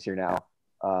predictions here now.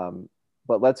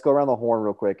 But let's go around the horn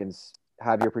real quick and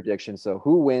have your predictions. So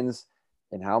who wins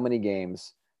and how many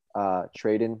games?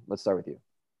 Traden, let's start with you.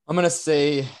 I'm gonna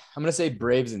say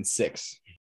Braves in 6.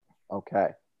 Okay.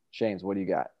 James, what do you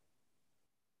got?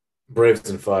 Braves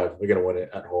in 5. We're gonna win it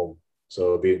at home, so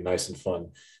it'll be nice and fun.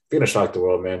 It's gonna shock the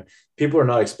world, man. People are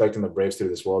not expecting the Braves to do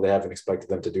this well. They haven't expected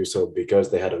them to do so because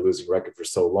they had a losing record for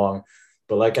so long.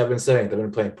 But like I've been saying, they've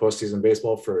been playing postseason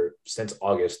baseball since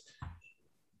August.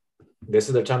 This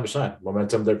is their time to shine.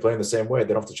 Momentum, they're playing the same way.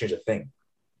 They don't have to change a thing.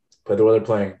 Play the way they're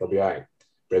playing. They'll be all right.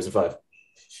 Braves in 5.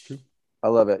 I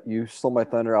love it. You stole my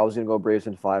thunder. I was going to go Braves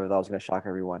in 5. I thought I was going to shock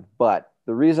everyone. But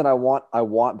the reason I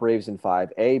want Braves in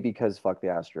 5, A, because fuck the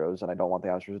Astros, and I don't want the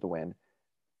Astros to win.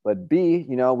 But B,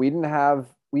 you know, there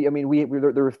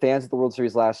were fans at the World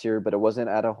Series last year, but it wasn't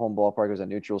at a home ballpark. It was a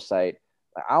neutral site.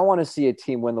 I want to see a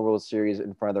team win the World Series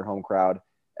in front of their home crowd.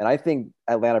 And I think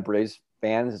Atlanta Braves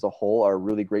fans as a whole are a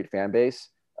really great fan base.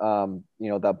 You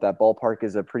know, that ballpark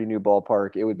is a pretty new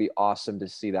ballpark. It would be awesome to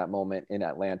see that moment in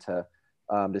Atlanta,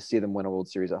 to see them win a World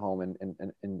Series at home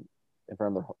in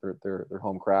front of their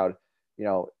home crowd. You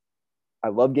know, I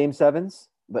love Game 7s,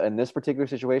 but in this particular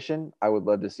situation, I would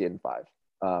love to see it in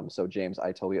 5. So James,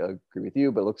 I totally agree with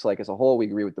you, but it looks like as a whole, we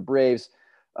agree with the Braves.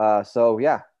 So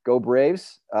yeah, go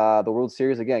Braves. The World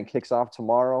Series again kicks off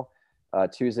tomorrow,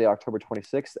 Tuesday, October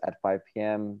 26th at 5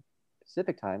 p.m.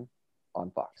 Pacific time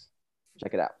on Fox.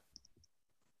 Check it out.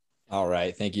 All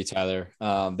right. Thank you, Tyler.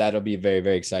 That'll be very,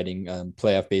 very exciting.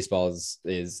 Playoff baseball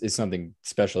is something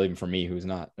special, even for me, who's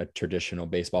not a traditional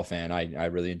baseball fan. I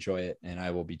really enjoy it, and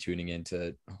I will be tuning in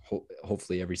to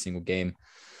hopefully every single game.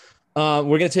 We're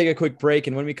going to take a quick break,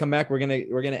 and when we come back, we're going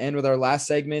to end with our last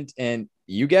segment. And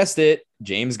you guessed it,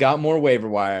 James got more waiver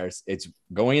wires. It's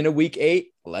going into week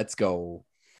 8. Let's go.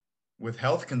 With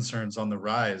health concerns on the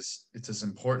rise, it's as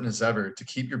important as ever to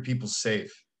keep your people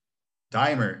safe.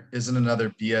 Dimer isn't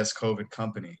another BS COVID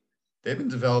company. They've been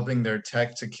developing their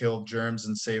tech to kill germs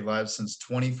and save lives since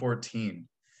 2014.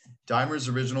 Dimer's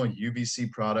original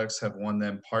UVC products have won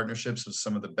them partnerships with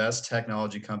some of the best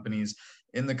technology companies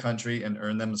in the country and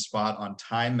earned them a spot on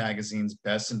Time Magazine's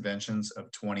Best Inventions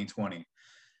of 2020.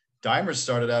 Dimer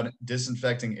started out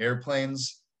disinfecting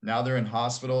airplanes. Now they're in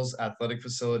hospitals, athletic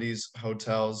facilities,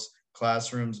 hotels,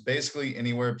 classrooms, basically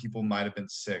anywhere people might have been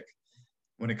sick.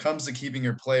 When it comes to keeping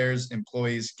your players,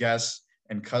 employees, guests,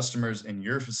 and customers in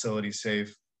your facility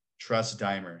safe, trust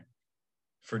Dimer.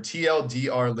 For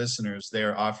TLDR listeners, they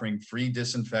are offering free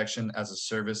disinfection as a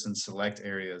service in select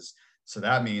areas. So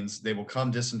that means they will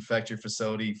come disinfect your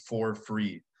facility for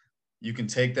free. You can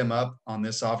take them up on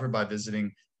this offer by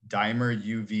visiting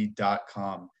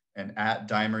dimeruv.com and at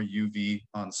dimeruv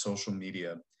on social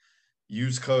media.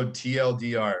 Use code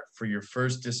TLDR for your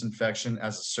first disinfection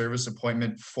as a service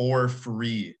appointment for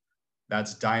free.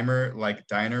 That's Dimer, like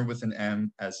diner with an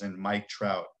M, as in Mike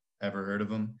Trout. Ever heard of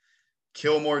him?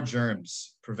 Kill more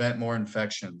germs, prevent more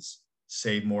infections,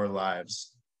 save more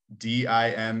lives.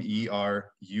 dimeruv.com.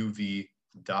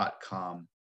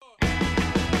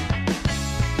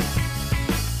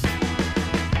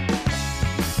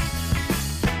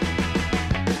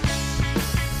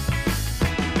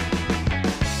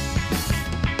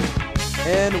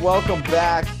 And welcome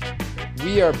back.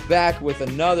 We are back with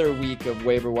another week of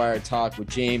waiver wire talk with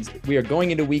James. We are going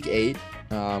into week 8.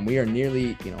 We are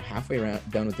nearly, halfway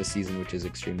done with the season, which is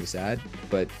extremely sad,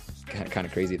 but kind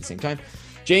of crazy at the same time.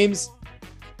 James,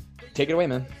 take it away,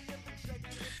 man.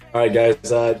 All right, guys.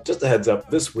 Just a heads up.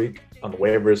 This week on the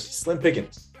waivers, slim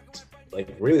pickings,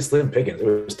 like really slim pickings.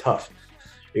 It was tough.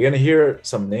 You're gonna hear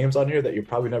some names on here that you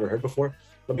probably never heard before,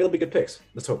 but they'll be good picks.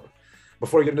 Let's hope.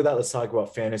 Before we get into that, let's talk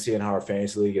about fantasy and how our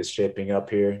fantasy league is shaping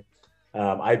up here.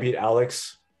 I beat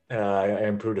Alex. I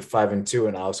improved to 5-2,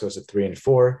 and Alex goes to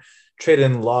 3-4. Traded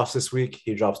in loss this week.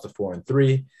 He drops to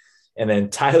 4-3. And then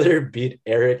Tyler beat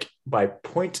Eric by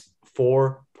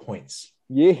 0.4 points.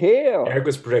 Yeah. Eric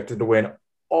was predicted to win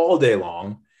all day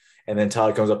long. And then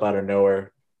Tyler comes up out of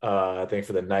nowhere. I think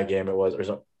for the night game it was,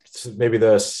 or maybe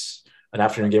an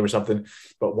afternoon game or something,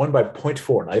 but won by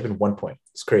 0.4, not even 1 point.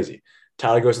 It's crazy.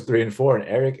 Tyler goes to 3-4, and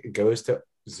Eric goes to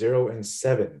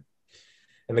 0-7.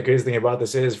 And the crazy thing about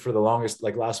this is, for the longest,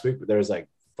 like last week, there was like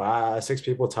 5-6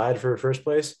 people tied for first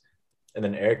place. And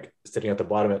then Eric sitting at the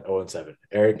bottom at 0-7.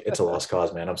 Eric, it's a lost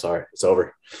cause, man. I'm sorry. It's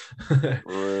over.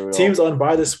 Teams on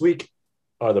bye this week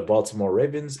are the Baltimore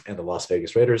Ravens and the Las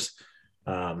Vegas Raiders.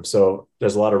 So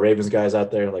there's a lot of Ravens guys out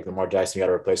there, like Lamar Jackson, you got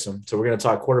to replace him. So we're going to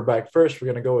talk quarterback first. We're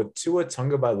going to go with Tua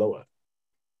Tagovailoa.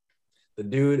 The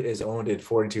dude is owned in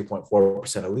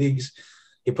 42.4% of leagues.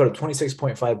 He put up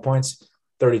 26.5 points,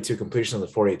 32 completions on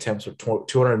 40 attempts for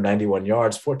 291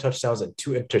 yards, 4 touchdowns, and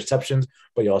 2 interceptions,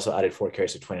 but he also added 4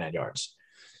 carries to 29 yards.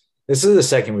 This is the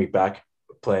second week back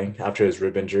playing after his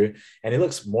rib injury, and he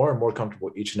looks more and more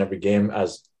comfortable each and every game,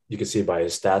 as you can see by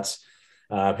his stats.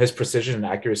 His precision and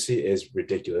accuracy is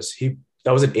ridiculous.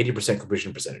 That was an 80%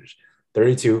 completion percentage,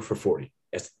 32 for 40.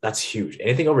 That's huge.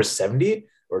 Anything over 70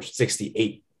 or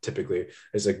 68 typically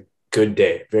is a good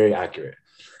day, very accurate.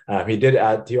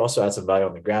 He also adds some value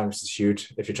on the ground, which is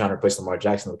huge. If you're trying to replace Lamar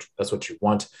Jackson, that's what you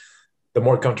want. The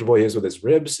more comfortable he is with his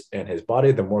ribs and his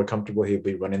body, the more comfortable he'll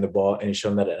be running the ball. And he's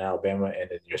shown that in Alabama and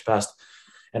in years past.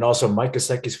 And also, Mike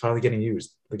Gesicki is finally getting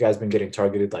used. The guy's been getting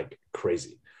targeted like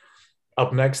crazy.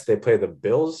 Up next, they play the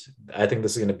Bills. I think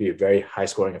this is going to be a very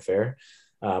high-scoring affair.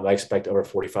 I expect over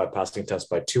 45 passing attempts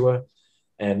by Tua.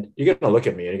 And you're going to look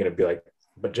at me and you're going to be like,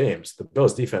 but James, the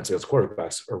Bills' defense against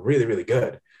quarterbacks are really, really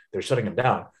good. They're shutting them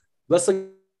down. Let's look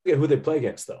at who they play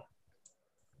against, though.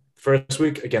 First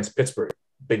week against Pittsburgh,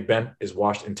 Big Ben is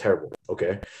washed and terrible,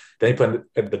 okay? Then he played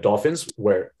the Dolphins,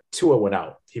 where Tua went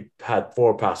out. He had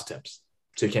 4 pass attempts,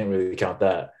 so you can't really count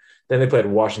that. Then they played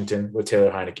Washington with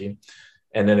Taylor Heineke,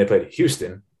 and then they played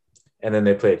Houston, and then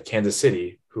they played Kansas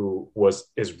City, who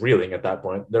is reeling at that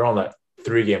point. They're on that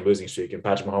 3-game losing streak, and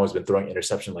Patrick Mahomes has been throwing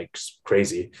interception like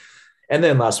crazy. And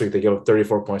then last week, they gave up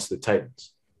 34 points to the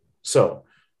Titans. So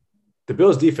the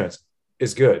Bills' defense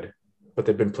is good, but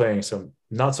they've been playing some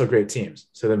not so great teams.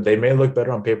 So then they may look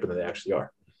better on paper than they actually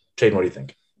are. Traden, what do you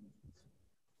think?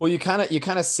 Well, you kind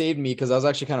of saved me, because I was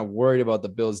actually kind of worried about the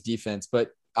Bills' defense,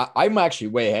 but I'm actually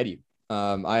way ahead of you.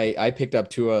 I picked up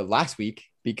Tua last week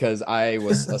because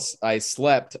I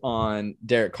slept on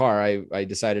Derek Carr. I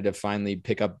decided to finally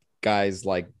pick up guys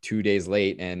like 2 days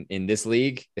late, and in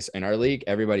our league,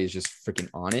 everybody is just freaking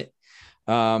on it.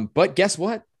 But guess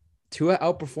what? Tua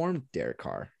outperformed Derek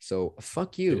Carr. So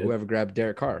fuck you, whoever grabbed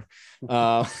Derek Carr. It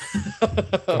might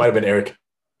have been Eric.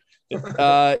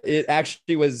 It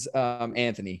actually was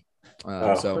Anthony.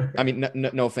 So, I mean,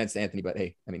 no offense to Anthony, but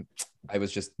hey, I mean, I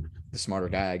was just the smarter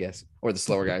guy, I guess, or the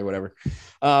slower guy, whatever.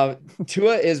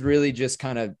 Tua is really just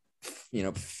kind of,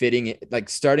 fitting it, like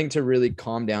starting to really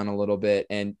calm down a little bit.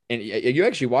 And you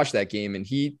actually watched that game, and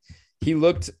he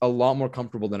looked a lot more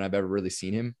comfortable than I've ever really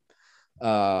seen him.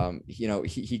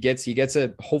 He gets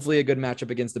hopefully a good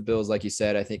matchup against the Bills. Like you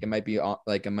said, I think it might be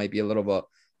a little bit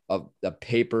of the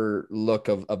paper look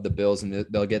of the Bills, and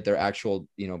they'll get their actual,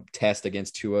 test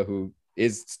against Tua, who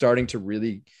is starting to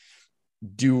really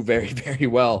do very, very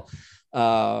well.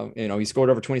 He scored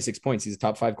over 26 points. He's a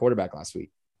top 5 quarterback last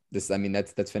week. That's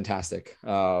fantastic.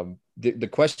 The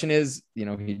question is, he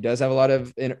did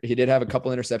have a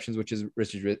couple interceptions,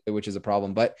 which is a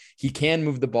problem, but he can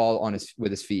move the ball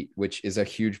with his feet, which is a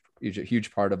huge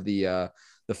part of the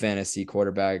fantasy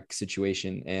quarterback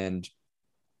situation. And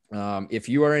if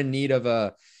you are in need of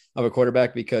a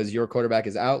quarterback because your quarterback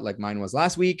is out, like mine was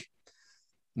last week,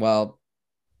 well,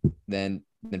 then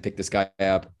pick this guy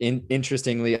up.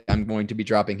 Interestingly, I'm going to be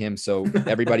dropping him. So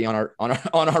everybody on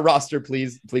our roster,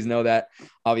 please know that.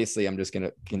 Obviously, I'm just going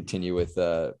to continue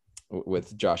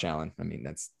with Josh Allen. I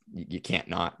mean, you can't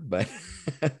not, but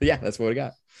yeah, that's what we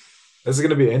got. This is going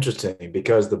to be interesting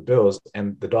because the Bills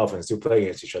and the Dolphins do play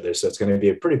against each other. So it's going to be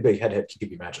a pretty big head-to-head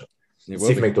QB matchup. See if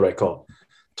you make the right call.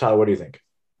 Tyler, what do you think?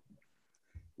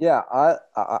 Yeah,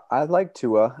 I like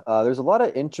Tua. There's a lot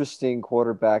of interesting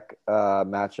quarterback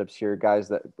matchups here, guys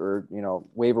that are,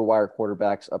 waiver wire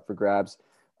quarterbacks up for grabs.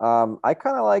 I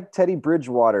kind of like Teddy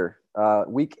Bridgewater,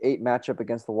 week 8 matchup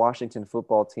against the Washington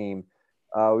football team.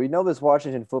 We know this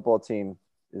Washington football team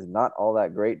is not all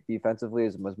that great defensively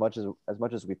as much as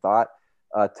we thought.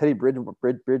 Teddy Bridgewater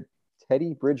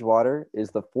is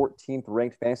the 14th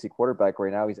ranked fantasy quarterback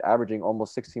right now. He's averaging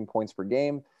almost 16 points per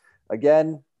game.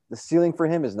 Again, the ceiling for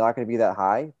him is not going to be that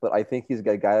high, but I think he's a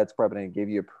guy that's probably going to give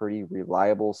you a pretty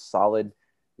reliable, solid,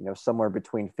 somewhere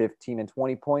between 15 and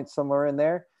 20 points, somewhere in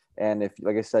there. And if,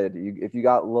 like I said, if you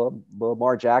got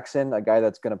Lamar Jackson, a guy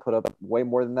that's going to put up way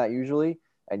more than that usually,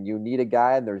 and you need a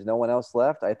guy and there's no one else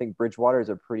left, I think Bridgewater is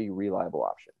a pretty reliable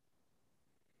option.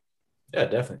 Yeah,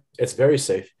 definitely. It's very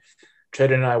safe.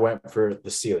 Trader and I went for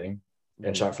the ceiling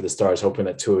and shot for the stars, hoping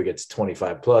that Tua gets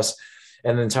 25 plus.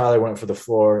 And then Tyler went for the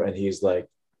floor, and he's like,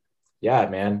 yeah,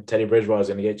 man, Teddy Bridgewater is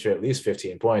going to get you at least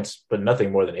 15 points, but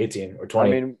nothing more than 18 or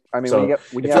 20. I mean, so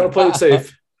if you want to play it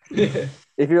safe,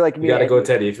 if you're like me, you got to go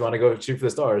Teddy. If you want to go shoot for the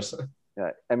stars.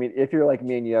 Yeah, I mean, if you're like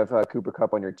me and you have Cooper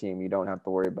Kupp on your team, you don't have to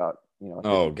worry about,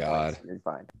 Oh God, you're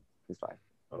fine. He's fine.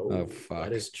 Oh, fuck.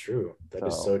 That is true. That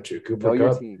is so true. Cooper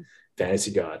Kupp,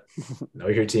 fantasy god. Know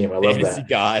your team. I love fantasy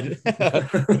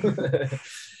that. God.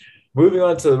 Moving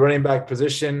on to the running back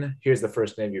position. Here's the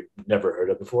first name you've never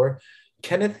heard of before.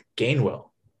 Kenneth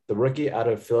Gainwell, the rookie out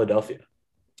of Philadelphia.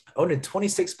 Owned in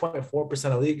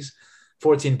 26.4% of leagues,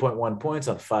 14.1 points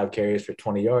on 5 carries for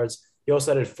 20 yards. He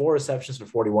also added 4 receptions for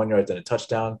 41 yards and a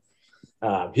touchdown.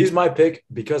 He's my pick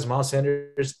because Miles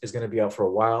Sanders is going to be out for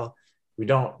a while. We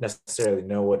don't necessarily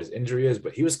know what his injury is,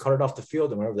 but he was carted off the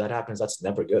field, and whenever that happens, that's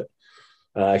never good.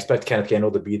 I expect Kenneth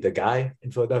Gainwell to be the guy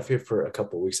in Philadelphia for a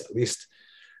couple of weeks at least.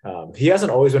 He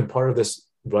hasn't always been part of this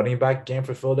running back game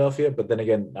for Philadelphia, but then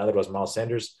again, now that it was Miles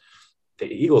Sanders, the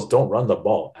Eagles don't run the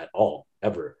ball at all,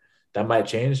 ever. That might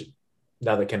change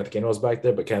now that Kenneth Gainwell's back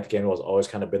there, but Kenneth Gainwell has always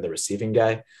kind of been the receiving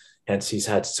guy. Hence, he's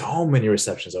had so many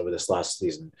receptions over this last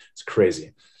season. It's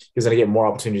crazy. He's going to get more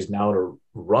opportunities now to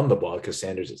run the ball because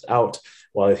Sanders is out,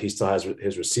 while he still has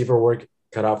his receiver work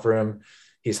cut out for him.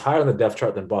 He's higher on the depth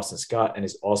chart than Boston Scott, and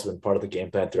he's also been part of the game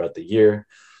plan throughout the year.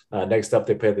 Next up,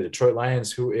 they play the Detroit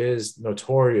Lions, who is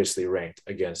notoriously ranked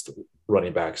against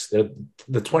running backs. They're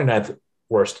the 29th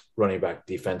worst running back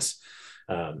defense.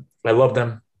 I love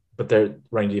them, but their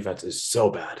running defense is so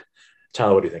bad.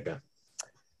 Tyler, what do you think, man?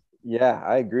 Yeah,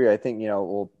 I agree. I think,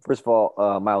 first of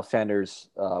all, Miles Sanders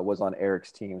was on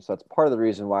Eric's team. So that's part of the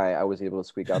reason why I was able to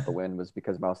squeak out the win was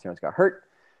because Miles Sanders got hurt.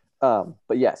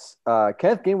 But yes,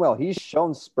 Kenneth Gainwell, he's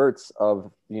shown spurts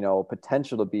of,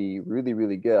 potential to be really,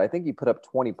 really good. I think he put up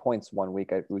 20 points one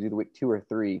week. It was either week 2 or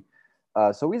 3.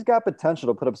 So he's got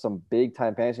potential to put up some big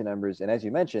time fantasy numbers. And as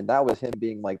you mentioned, that was him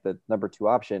being like the number 2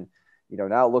 option.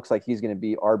 Now it looks like he's going to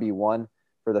be RB1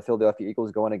 for the Philadelphia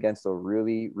Eagles going against a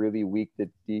really, really weak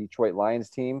Detroit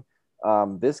Lions team.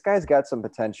 This guy's got some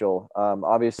potential,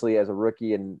 obviously as a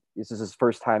rookie, and this is his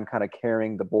first time kind of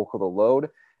carrying the bulk of the load.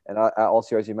 And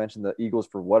also, as you mentioned, the Eagles,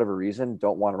 for whatever reason,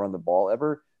 don't want to run the ball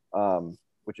ever,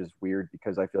 which is weird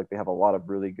because I feel like they have a lot of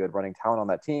really good running talent on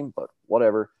that team, but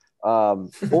whatever.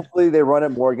 Hopefully they run it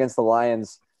more against the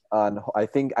Lions. I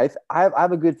think I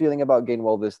have a good feeling about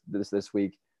Gainwell this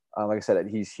week. Like I said,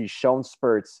 he's shown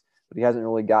spurts, but he hasn't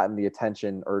really gotten the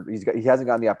attention, or he hasn't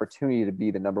gotten the opportunity to be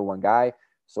the number 1 guy.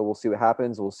 So we'll see what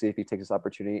happens. We'll see if he takes this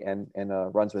opportunity and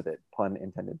runs with it, pun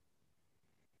intended.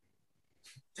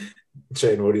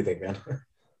 Shane, what do you think, man?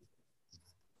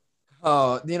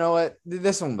 Oh, you know what?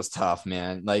 This one was tough,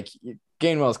 man. Like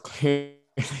Gainwell's clearly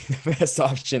the best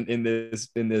option in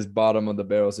this bottom of the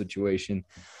barrel situation.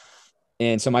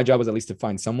 And so my job was at least to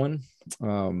find someone,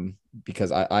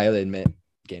 because I admit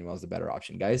Gainwell's the better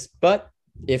option, guys. But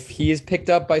if he is picked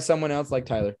up by someone else like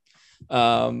Tyler,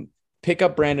 Pick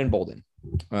up Brandon Bolden.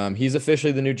 He's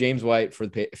officially the new James White for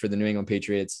the New England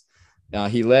Patriots.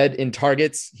 He led in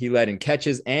targets, he led in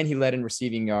catches, and he led in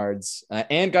receiving yards,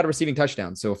 and got a receiving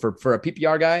touchdown. So for a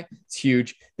PPR guy, it's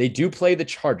huge. They do play the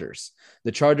Chargers.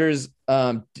 The Chargers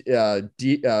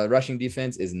rushing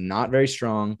defense is not very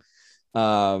strong.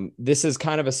 This is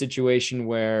kind of a situation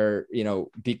where,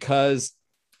 because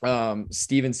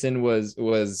Stevenson was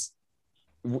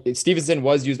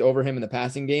used over him in the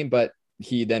passing game, but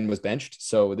he then was benched.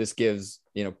 So this gives,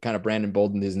 kind of Brandon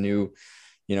Bolden his new,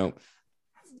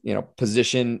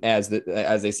 position as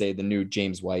they say, the new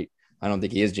James White. I don't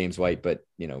think he is James White, but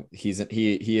he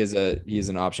is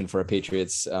an option for a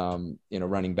Patriots,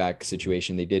 running back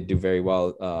situation. They did do very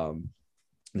well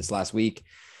this last week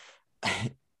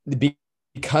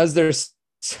because there's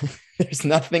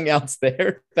nothing else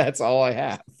there. That's all I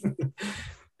have.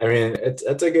 I mean, it's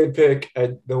a good pick.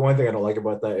 The one thing I don't like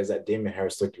about that is that Damian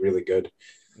Harris looked really good.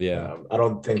 Yeah. I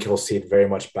don't think he'll see very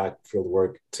much backfield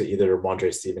work to either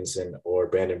Ramondre Stevenson or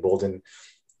Brandon Bolden.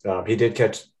 Damian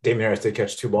Harris did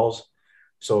catch 2 balls.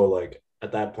 So, like,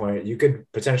 at that point, you could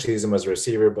potentially use him as a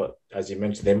receiver, but as you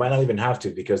mentioned, they might not even have to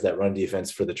because that run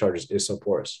defense for the Chargers is so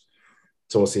porous.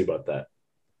 So we'll see about that.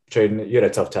 Traden, you had a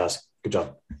tough task. Good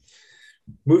job.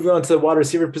 Moving on to the wide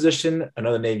receiver position,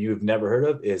 another name you've never heard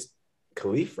of is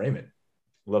Khalif Raymond.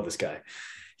 Love this guy.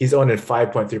 He's owned in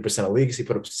 5.3% of leagues. He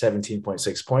put up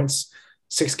 17.6 points,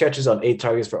 6 catches on 8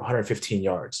 targets for 115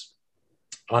 yards.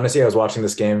 Honestly, I was watching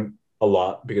this game a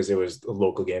lot because it was a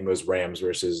local game. It was Rams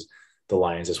versus the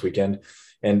Lions this weekend.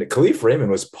 And Khalif Raymond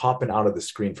was popping out of the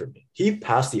screen for me. He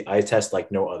passed the eye test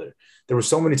like no other. There were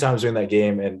so many times during that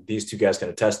game, and these two guys can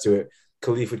attest to it.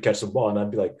 Khalif would catch the ball, and I'd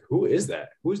be like, who is that?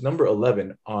 Who's number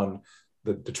 11 on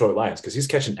the Detroit Lions? Because he's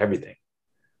catching everything.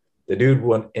 The dude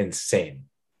went insane.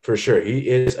 For sure.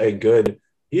 He's a good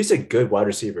wide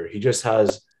receiver. He just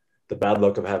has the bad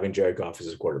luck of having Jared Goff as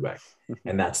his quarterback,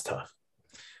 and that's tough.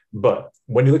 But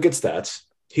when you look at stats,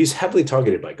 he's heavily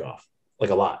targeted by Goff, like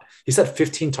a lot. He's had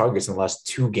 15 targets in the last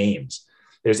 2 games.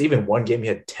 There's even one game he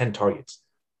had 10 targets.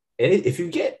 And if you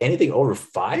get anything over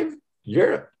 5,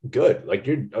 you're good. Like,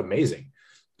 you're amazing.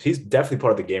 He's definitely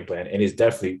part of the game plan, and he's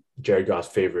definitely Jared Goff's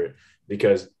favorite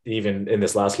because even in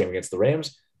this last game against the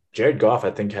Rams, Jared Goff,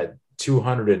 I think, had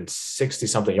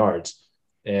 260-something yards,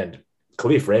 and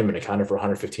Khalif Raymond accounted for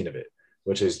 115 of it,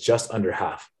 which is just under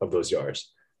half of those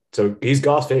yards. So he's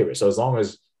Goff's favorite. So as long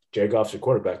as Jared Goff's your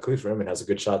quarterback, Khalif Raymond has a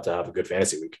good shot to have a good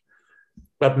fantasy week.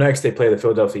 Up next, they play the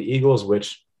Philadelphia Eagles,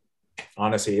 which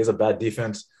honestly is a bad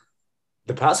defense.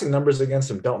 The passing numbers against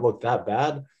them don't look that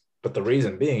bad, but the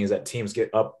reason being is that teams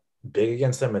get up big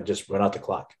against them and just run out the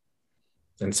clock.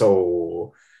 And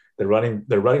so the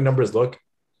running numbers look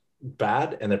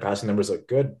bad and their passing numbers look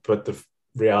good, but the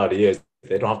reality is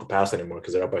they don't have to pass anymore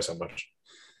because they're up by so much.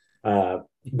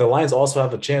 The Lions also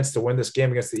have a chance to win this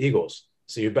game against the Eagles.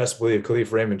 So you best believe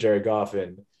Khalif Raymond, Jared Goff,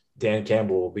 and Dan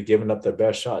Campbell will be giving up their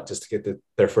best shot just to get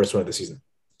their first win of the season.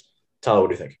 Tyler, what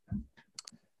do you think?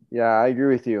 Yeah, I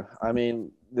agree with you. I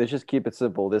mean, let's just keep it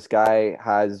simple. This guy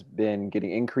has been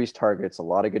getting increased targets, a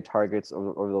lot of good targets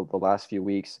over the last few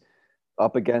weeks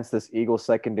up against this Eagles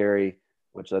secondary,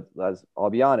 which I'll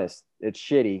be honest, it's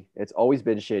shitty. It's always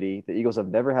been shitty. The Eagles have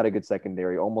never had a good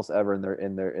secondary almost ever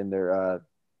in their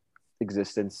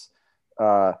existence.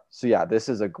 So yeah, this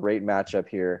is a great matchup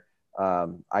here.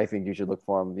 I think you should look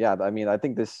for him. Yeah, I mean, I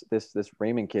think this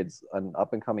Raymond kid's an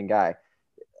up and coming guy.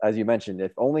 As you mentioned,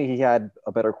 if only he had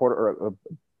a better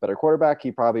quarterback,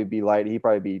 he'd probably be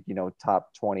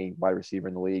top 20 wide receiver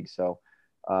in the league. So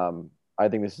I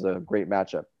think this is a great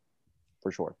matchup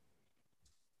for sure.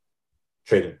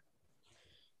 Traded.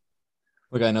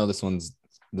 Look, I know this one's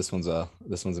a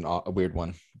weird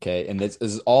one. Okay. And this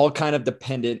is all kind of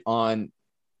dependent on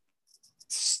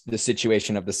the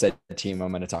situation of the said team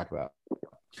I'm going to talk about.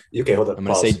 Okay, hold on. I'm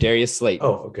going to say Darius Slayton.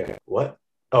 Oh, okay. What?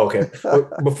 Oh, okay.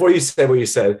 Before you said what you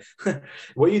said,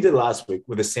 what you did last week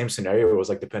with the same scenario, it was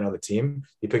like depending on the team.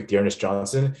 You picked Dearness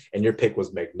Johnson, and your pick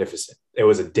was magnificent. It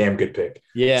was a damn good pick.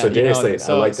 Yeah. So Darius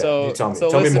Slayton, I like that. You tell me. So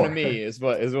tell me listen more. to me is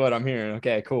what I'm hearing.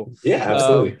 Okay, cool. Yeah,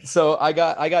 absolutely. So I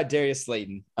got Darius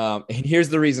Slayton, and here's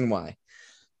the reason why.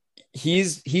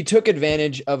 He took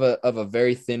advantage of a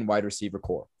very thin wide receiver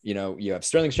core. You have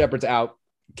Sterling Shepard's out,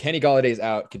 Kenny Galladay's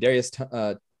out,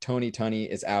 Kadarius Toney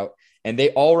is out, and they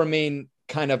all remain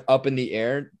kind of up in the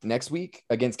air next week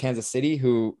against Kansas City,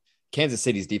 who Kansas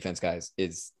City's defense, guys,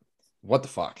 is what the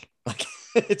fuck? Like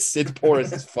it's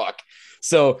porous as fuck.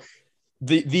 So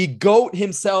the GOAT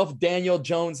himself, Daniel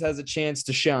Jones, has a chance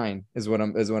to shine, is what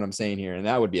I'm saying here, and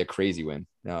that would be a crazy win.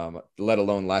 Let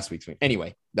alone last week's win.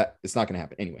 Anyway, that it's not going to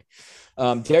happen anyway.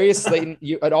 Darius Slayton,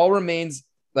 it all remains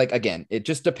like, again, it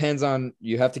just depends on,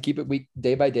 you have to keep it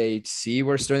day by day, see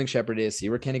where Sterling Shepard is, see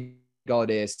where Kenny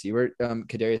Golladay is, see where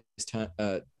Kadarius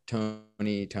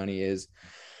Tony is.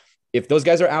 If those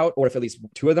guys are out, or if at least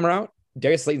two of them are out,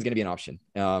 Darius Slayton's going to be an option.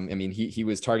 I mean, he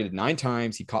was targeted 9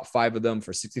 times. He caught 5 of them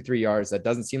for 63 yards. That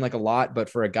doesn't seem like a lot, but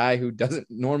for a guy who doesn't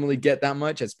normally get that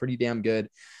much, that's pretty damn good.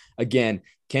 Again,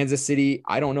 Kansas City,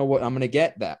 I don't know what I'm going to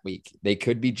get that week. They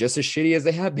could be just as shitty as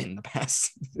they have been the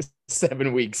past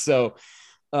 7 weeks. So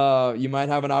you might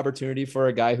have an opportunity for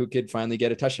a guy who could finally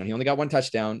get a touchdown. He only got 1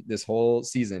 touchdown this whole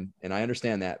season, and I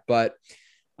understand that. But,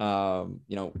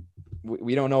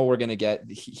 we don't know what we're going to get.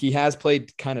 He has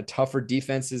played kind of tougher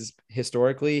defenses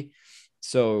historically.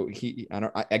 So I don't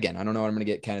know what I'm going to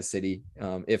get Kansas City.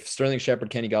 If Sterling Shepard,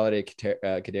 Kenny Golladay,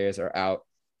 Kadarius are out,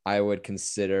 I would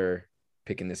consider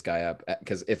picking this guy up,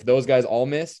 because if those guys all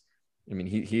miss, I mean,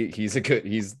 he's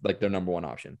like their number one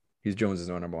option. He's Jones'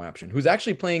 number one option, who's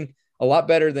actually playing a lot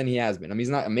better than he has been. I mean, he's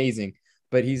not amazing,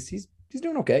 but he's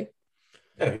doing okay.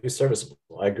 Yeah, he's serviceable.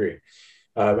 I agree.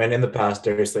 And in the past,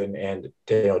 Darius Slayton and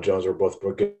Daniel Jones were both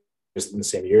rookies in the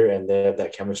same year, and they have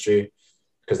that chemistry.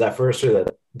 Because that first year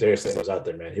that Darius Slayton was out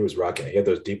there, man, he was rocking it. He had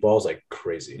those deep balls like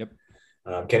crazy.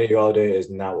 Yep. Kenny Golladay is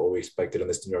not what we expected in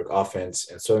this New York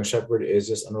offense, and Sterling Shepard is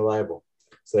just unreliable.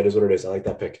 So that is what it is. I like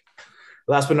that pick.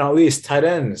 Last but not least, tight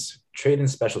ends, trade and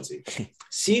specialty.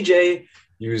 CJ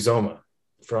Uzoma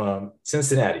from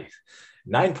Cincinnati,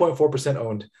 9.4%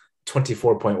 owned,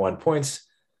 24.1 points.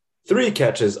 3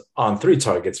 catches on 3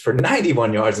 targets for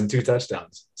 91 yards and 2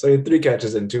 touchdowns. So he had 3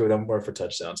 catches and 2 of them were for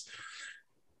touchdowns.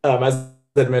 As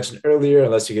I mentioned earlier,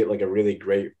 unless you get like a really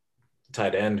great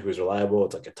tight end who's reliable,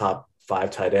 it's like a top 5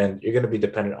 tight end, you're going to be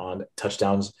dependent on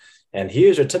touchdowns. And he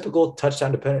is your typical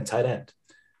touchdown dependent tight end.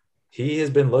 He has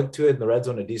been looked to in the red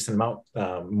zone a decent amount,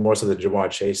 more so than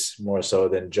Jamar Chase, more so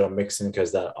than Joe Mixon,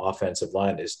 because that offensive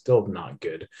line is still not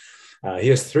good. He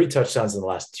has 3 touchdowns in the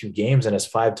last 2 games and has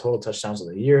 5 total touchdowns in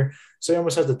the year. So he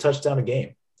almost has a touchdown a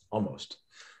game, almost.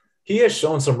 He has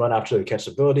shown some run after the catch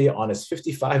ability on his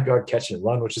 55-yard catch and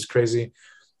run, which is crazy.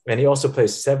 And he also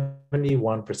plays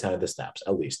 71% of the snaps,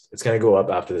 at least. It's going to go up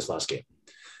after this last game.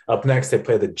 Up next, they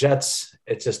play the Jets.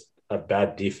 It's just a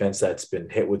bad defense that's been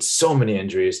hit with so many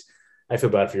injuries. I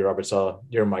feel bad for you, Robert Saleh.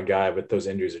 You're my guy, but those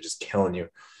injuries are just killing you.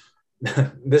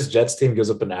 This Jets team gives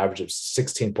up an average of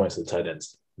 16 points to the tight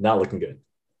ends. Not looking good.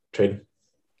 Trade.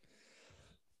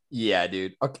 Yeah,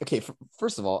 dude. Okay.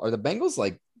 First of all, are the Bengals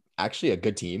like actually a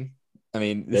good team? I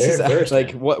mean, this is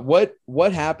actually, like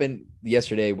what happened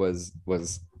yesterday was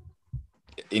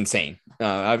insane.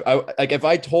 I like, if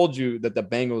I told you that the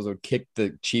Bengals would kick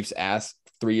the Chiefs' ass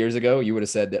 3 years ago, you would have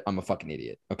said that I'm a fucking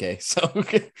idiot. Okay, so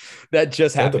that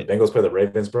just happened. The Bengals play the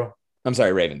Ravens, bro. I'm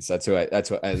sorry, Ravens. That's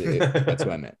what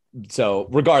I meant. So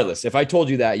regardless, if I told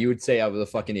you that, you would say I was a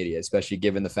fucking idiot, especially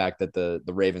given the fact that the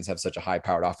Ravens have such a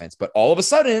high-powered offense. But all of a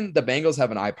sudden, the Bengals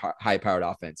have an high-powered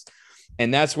offense.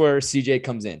 And that's where CJ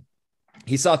comes in.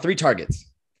 He saw 3 targets,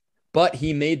 but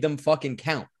he made them fucking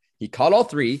count. He caught all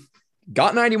 3,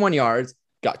 got 91 yards,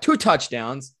 got 2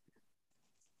 touchdowns,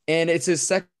 and it's his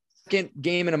second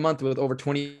game in a month with over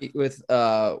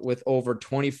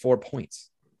 24 points.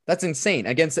 That's insane.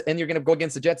 And you're going to go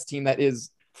against the Jets team that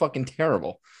is fucking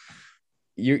terrible.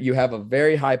 You have a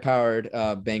very high-powered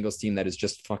Bengals team that is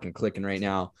just fucking clicking right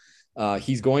now.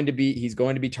 He's going to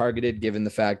be targeted, given the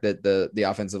fact that the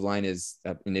offensive line is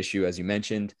an issue, as you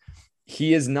mentioned.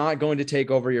 He is not going to take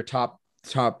over your top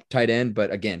tight end,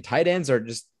 but again, tight ends are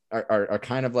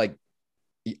kind of like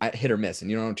hit or miss,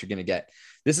 and you don't know what you're going to get.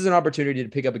 This is an opportunity to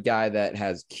pick up a guy that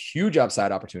has huge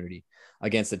upside opportunity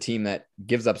against a team that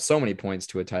gives up so many points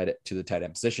to the tight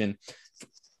end position,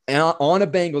 and on a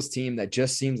Bengals team that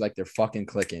just seems like they're fucking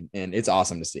clicking, and it's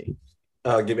awesome to see.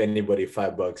 I'll give anybody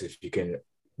 $5 if you can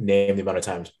name the amount of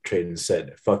times Traden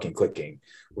said fucking clicking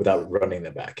without running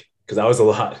them back, because that was a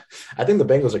lot. I think the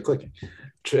Bengals are clicking.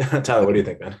 Tyler, what do you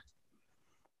think, man?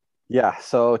 Yeah,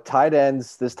 so tight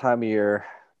ends this time of year,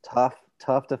 tough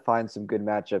to find some good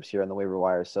matchups here on the waiver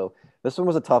wire. So this one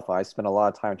was a tough one. I spent a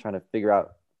lot of time trying to figure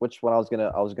out which one I was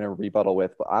gonna rebuttal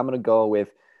with, but I'm gonna go with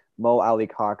Mo Ali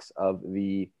Cox of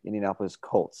the Indianapolis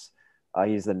Colts.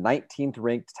 He's the 19th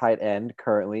ranked tight end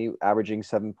currently, averaging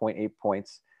 7.8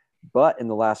 points. But in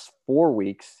the last 4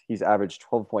 weeks, he's averaged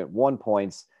 12.1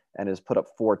 points and has put up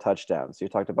 4 touchdowns. So you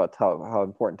talked about how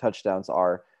important touchdowns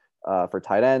are for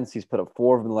tight ends. He's put up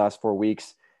 4 of them in the last 4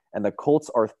 weeks. And the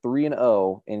Colts are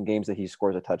 3-0 in games that he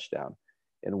scores a touchdown.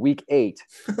 In week 8,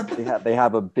 they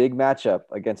have a big matchup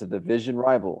against a division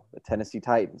rival, the Tennessee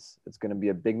Titans. It's going to be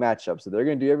a big matchup. So they're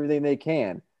going to do everything they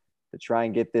can to try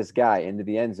and get this guy into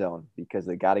the end zone because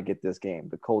they got to get this game.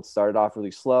 The Colts started off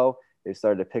really slow. They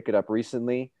started to pick it up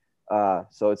recently.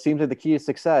 So it seems like the key to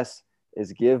success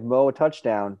is give Mo a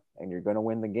touchdown and you're going to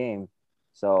win the game.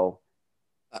 So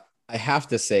I have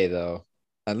to say, though,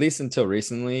 at least until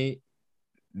recently,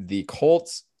 the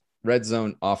Colts red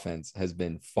zone offense has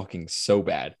been fucking so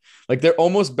bad. Like, they're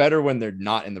almost better when they're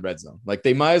not in the red zone. Like,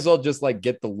 they might as well just like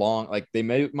get the long, like they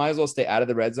might as well stay out of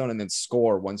the red zone and then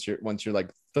score once you're like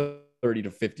 30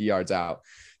 to 50 yards out,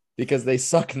 because they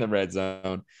suck in the red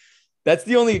zone. That's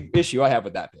the only issue I have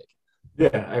with that pick.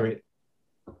 Yeah, I mean,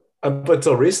 up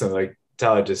until recently, like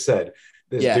Tyler just said,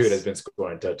 this dude has been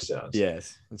scoring touchdowns.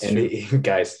 Yes, and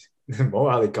guys, Mo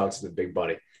Ali Cox is a big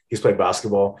body. He's played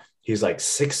basketball. He's like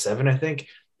 6'7", I think.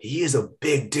 He is a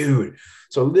big dude.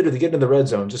 So literally, get in the red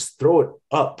zone, just throw it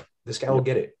up. This guy will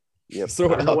get it. Yep. I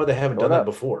don't know why they haven't done that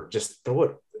before. Just throw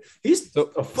it. He's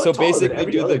a foot taller than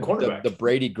every other cornerback. The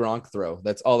Brady Gronk throw.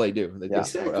 That's all they do.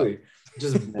 Exactly.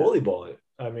 Just bully ball it.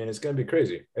 I mean, it's going to be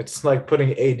crazy. It's like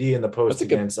putting AD in the post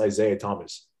against Isaiah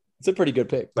Thomas. It's a pretty good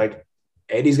pick. Like,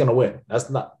 AD's going to win. That's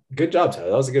not – good job,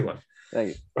 Tyler. That was a good one. Thank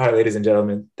you. All right, ladies and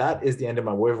gentlemen, that is the end of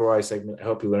my waiver wire segment. I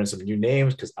hope you learned some new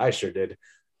names because I sure did.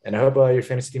 And I hope your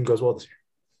fantasy team goes well this year.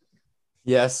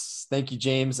 Yes. Thank you,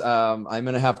 James. I'm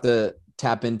going to have to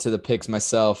tap into the picks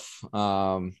myself.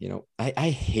 I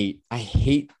hate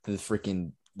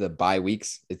the bye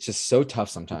weeks. It's just so tough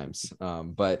sometimes.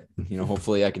 But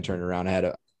hopefully I can turn it around. I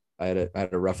had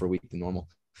a rougher week than normal.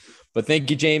 But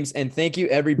thank you, James, and thank you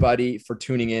everybody for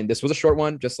tuning in. This was a short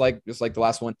one, just like the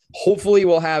last one. Hopefully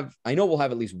we'll have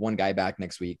at least one guy back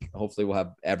next week. Hopefully we'll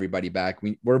have everybody back.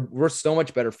 We're so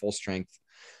much better full strength.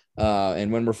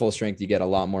 And when we're full strength, you get a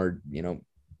lot more,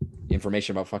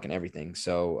 information about fucking everything.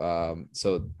 So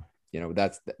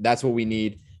that's what we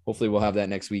need. Hopefully we'll have that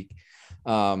next week.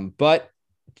 But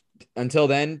until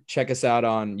then, check us out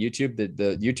on YouTube.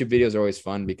 The YouTube videos are always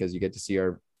fun because you get to see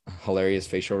our hilarious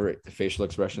facial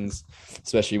expressions,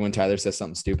 especially when Tyler says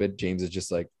something stupid. James is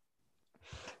just like,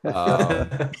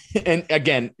 and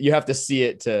again, you have to see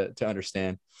it to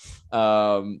understand.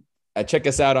 Check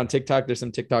us out on TikTok. There's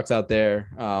some TikToks out there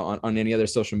on any other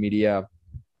social media.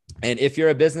 And if you're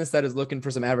a business that is looking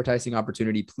for some advertising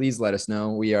opportunity, please let us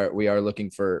know. We are looking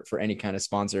for any kind of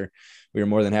sponsor. We are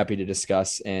more than happy to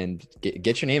discuss and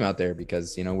get your name out there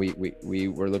because, we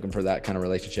were looking for that kind of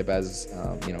relationship as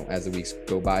the weeks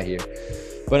go by here.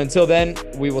 But until then,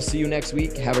 we will see you next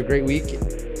week. Have a great week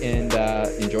and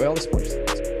enjoy all the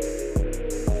sports.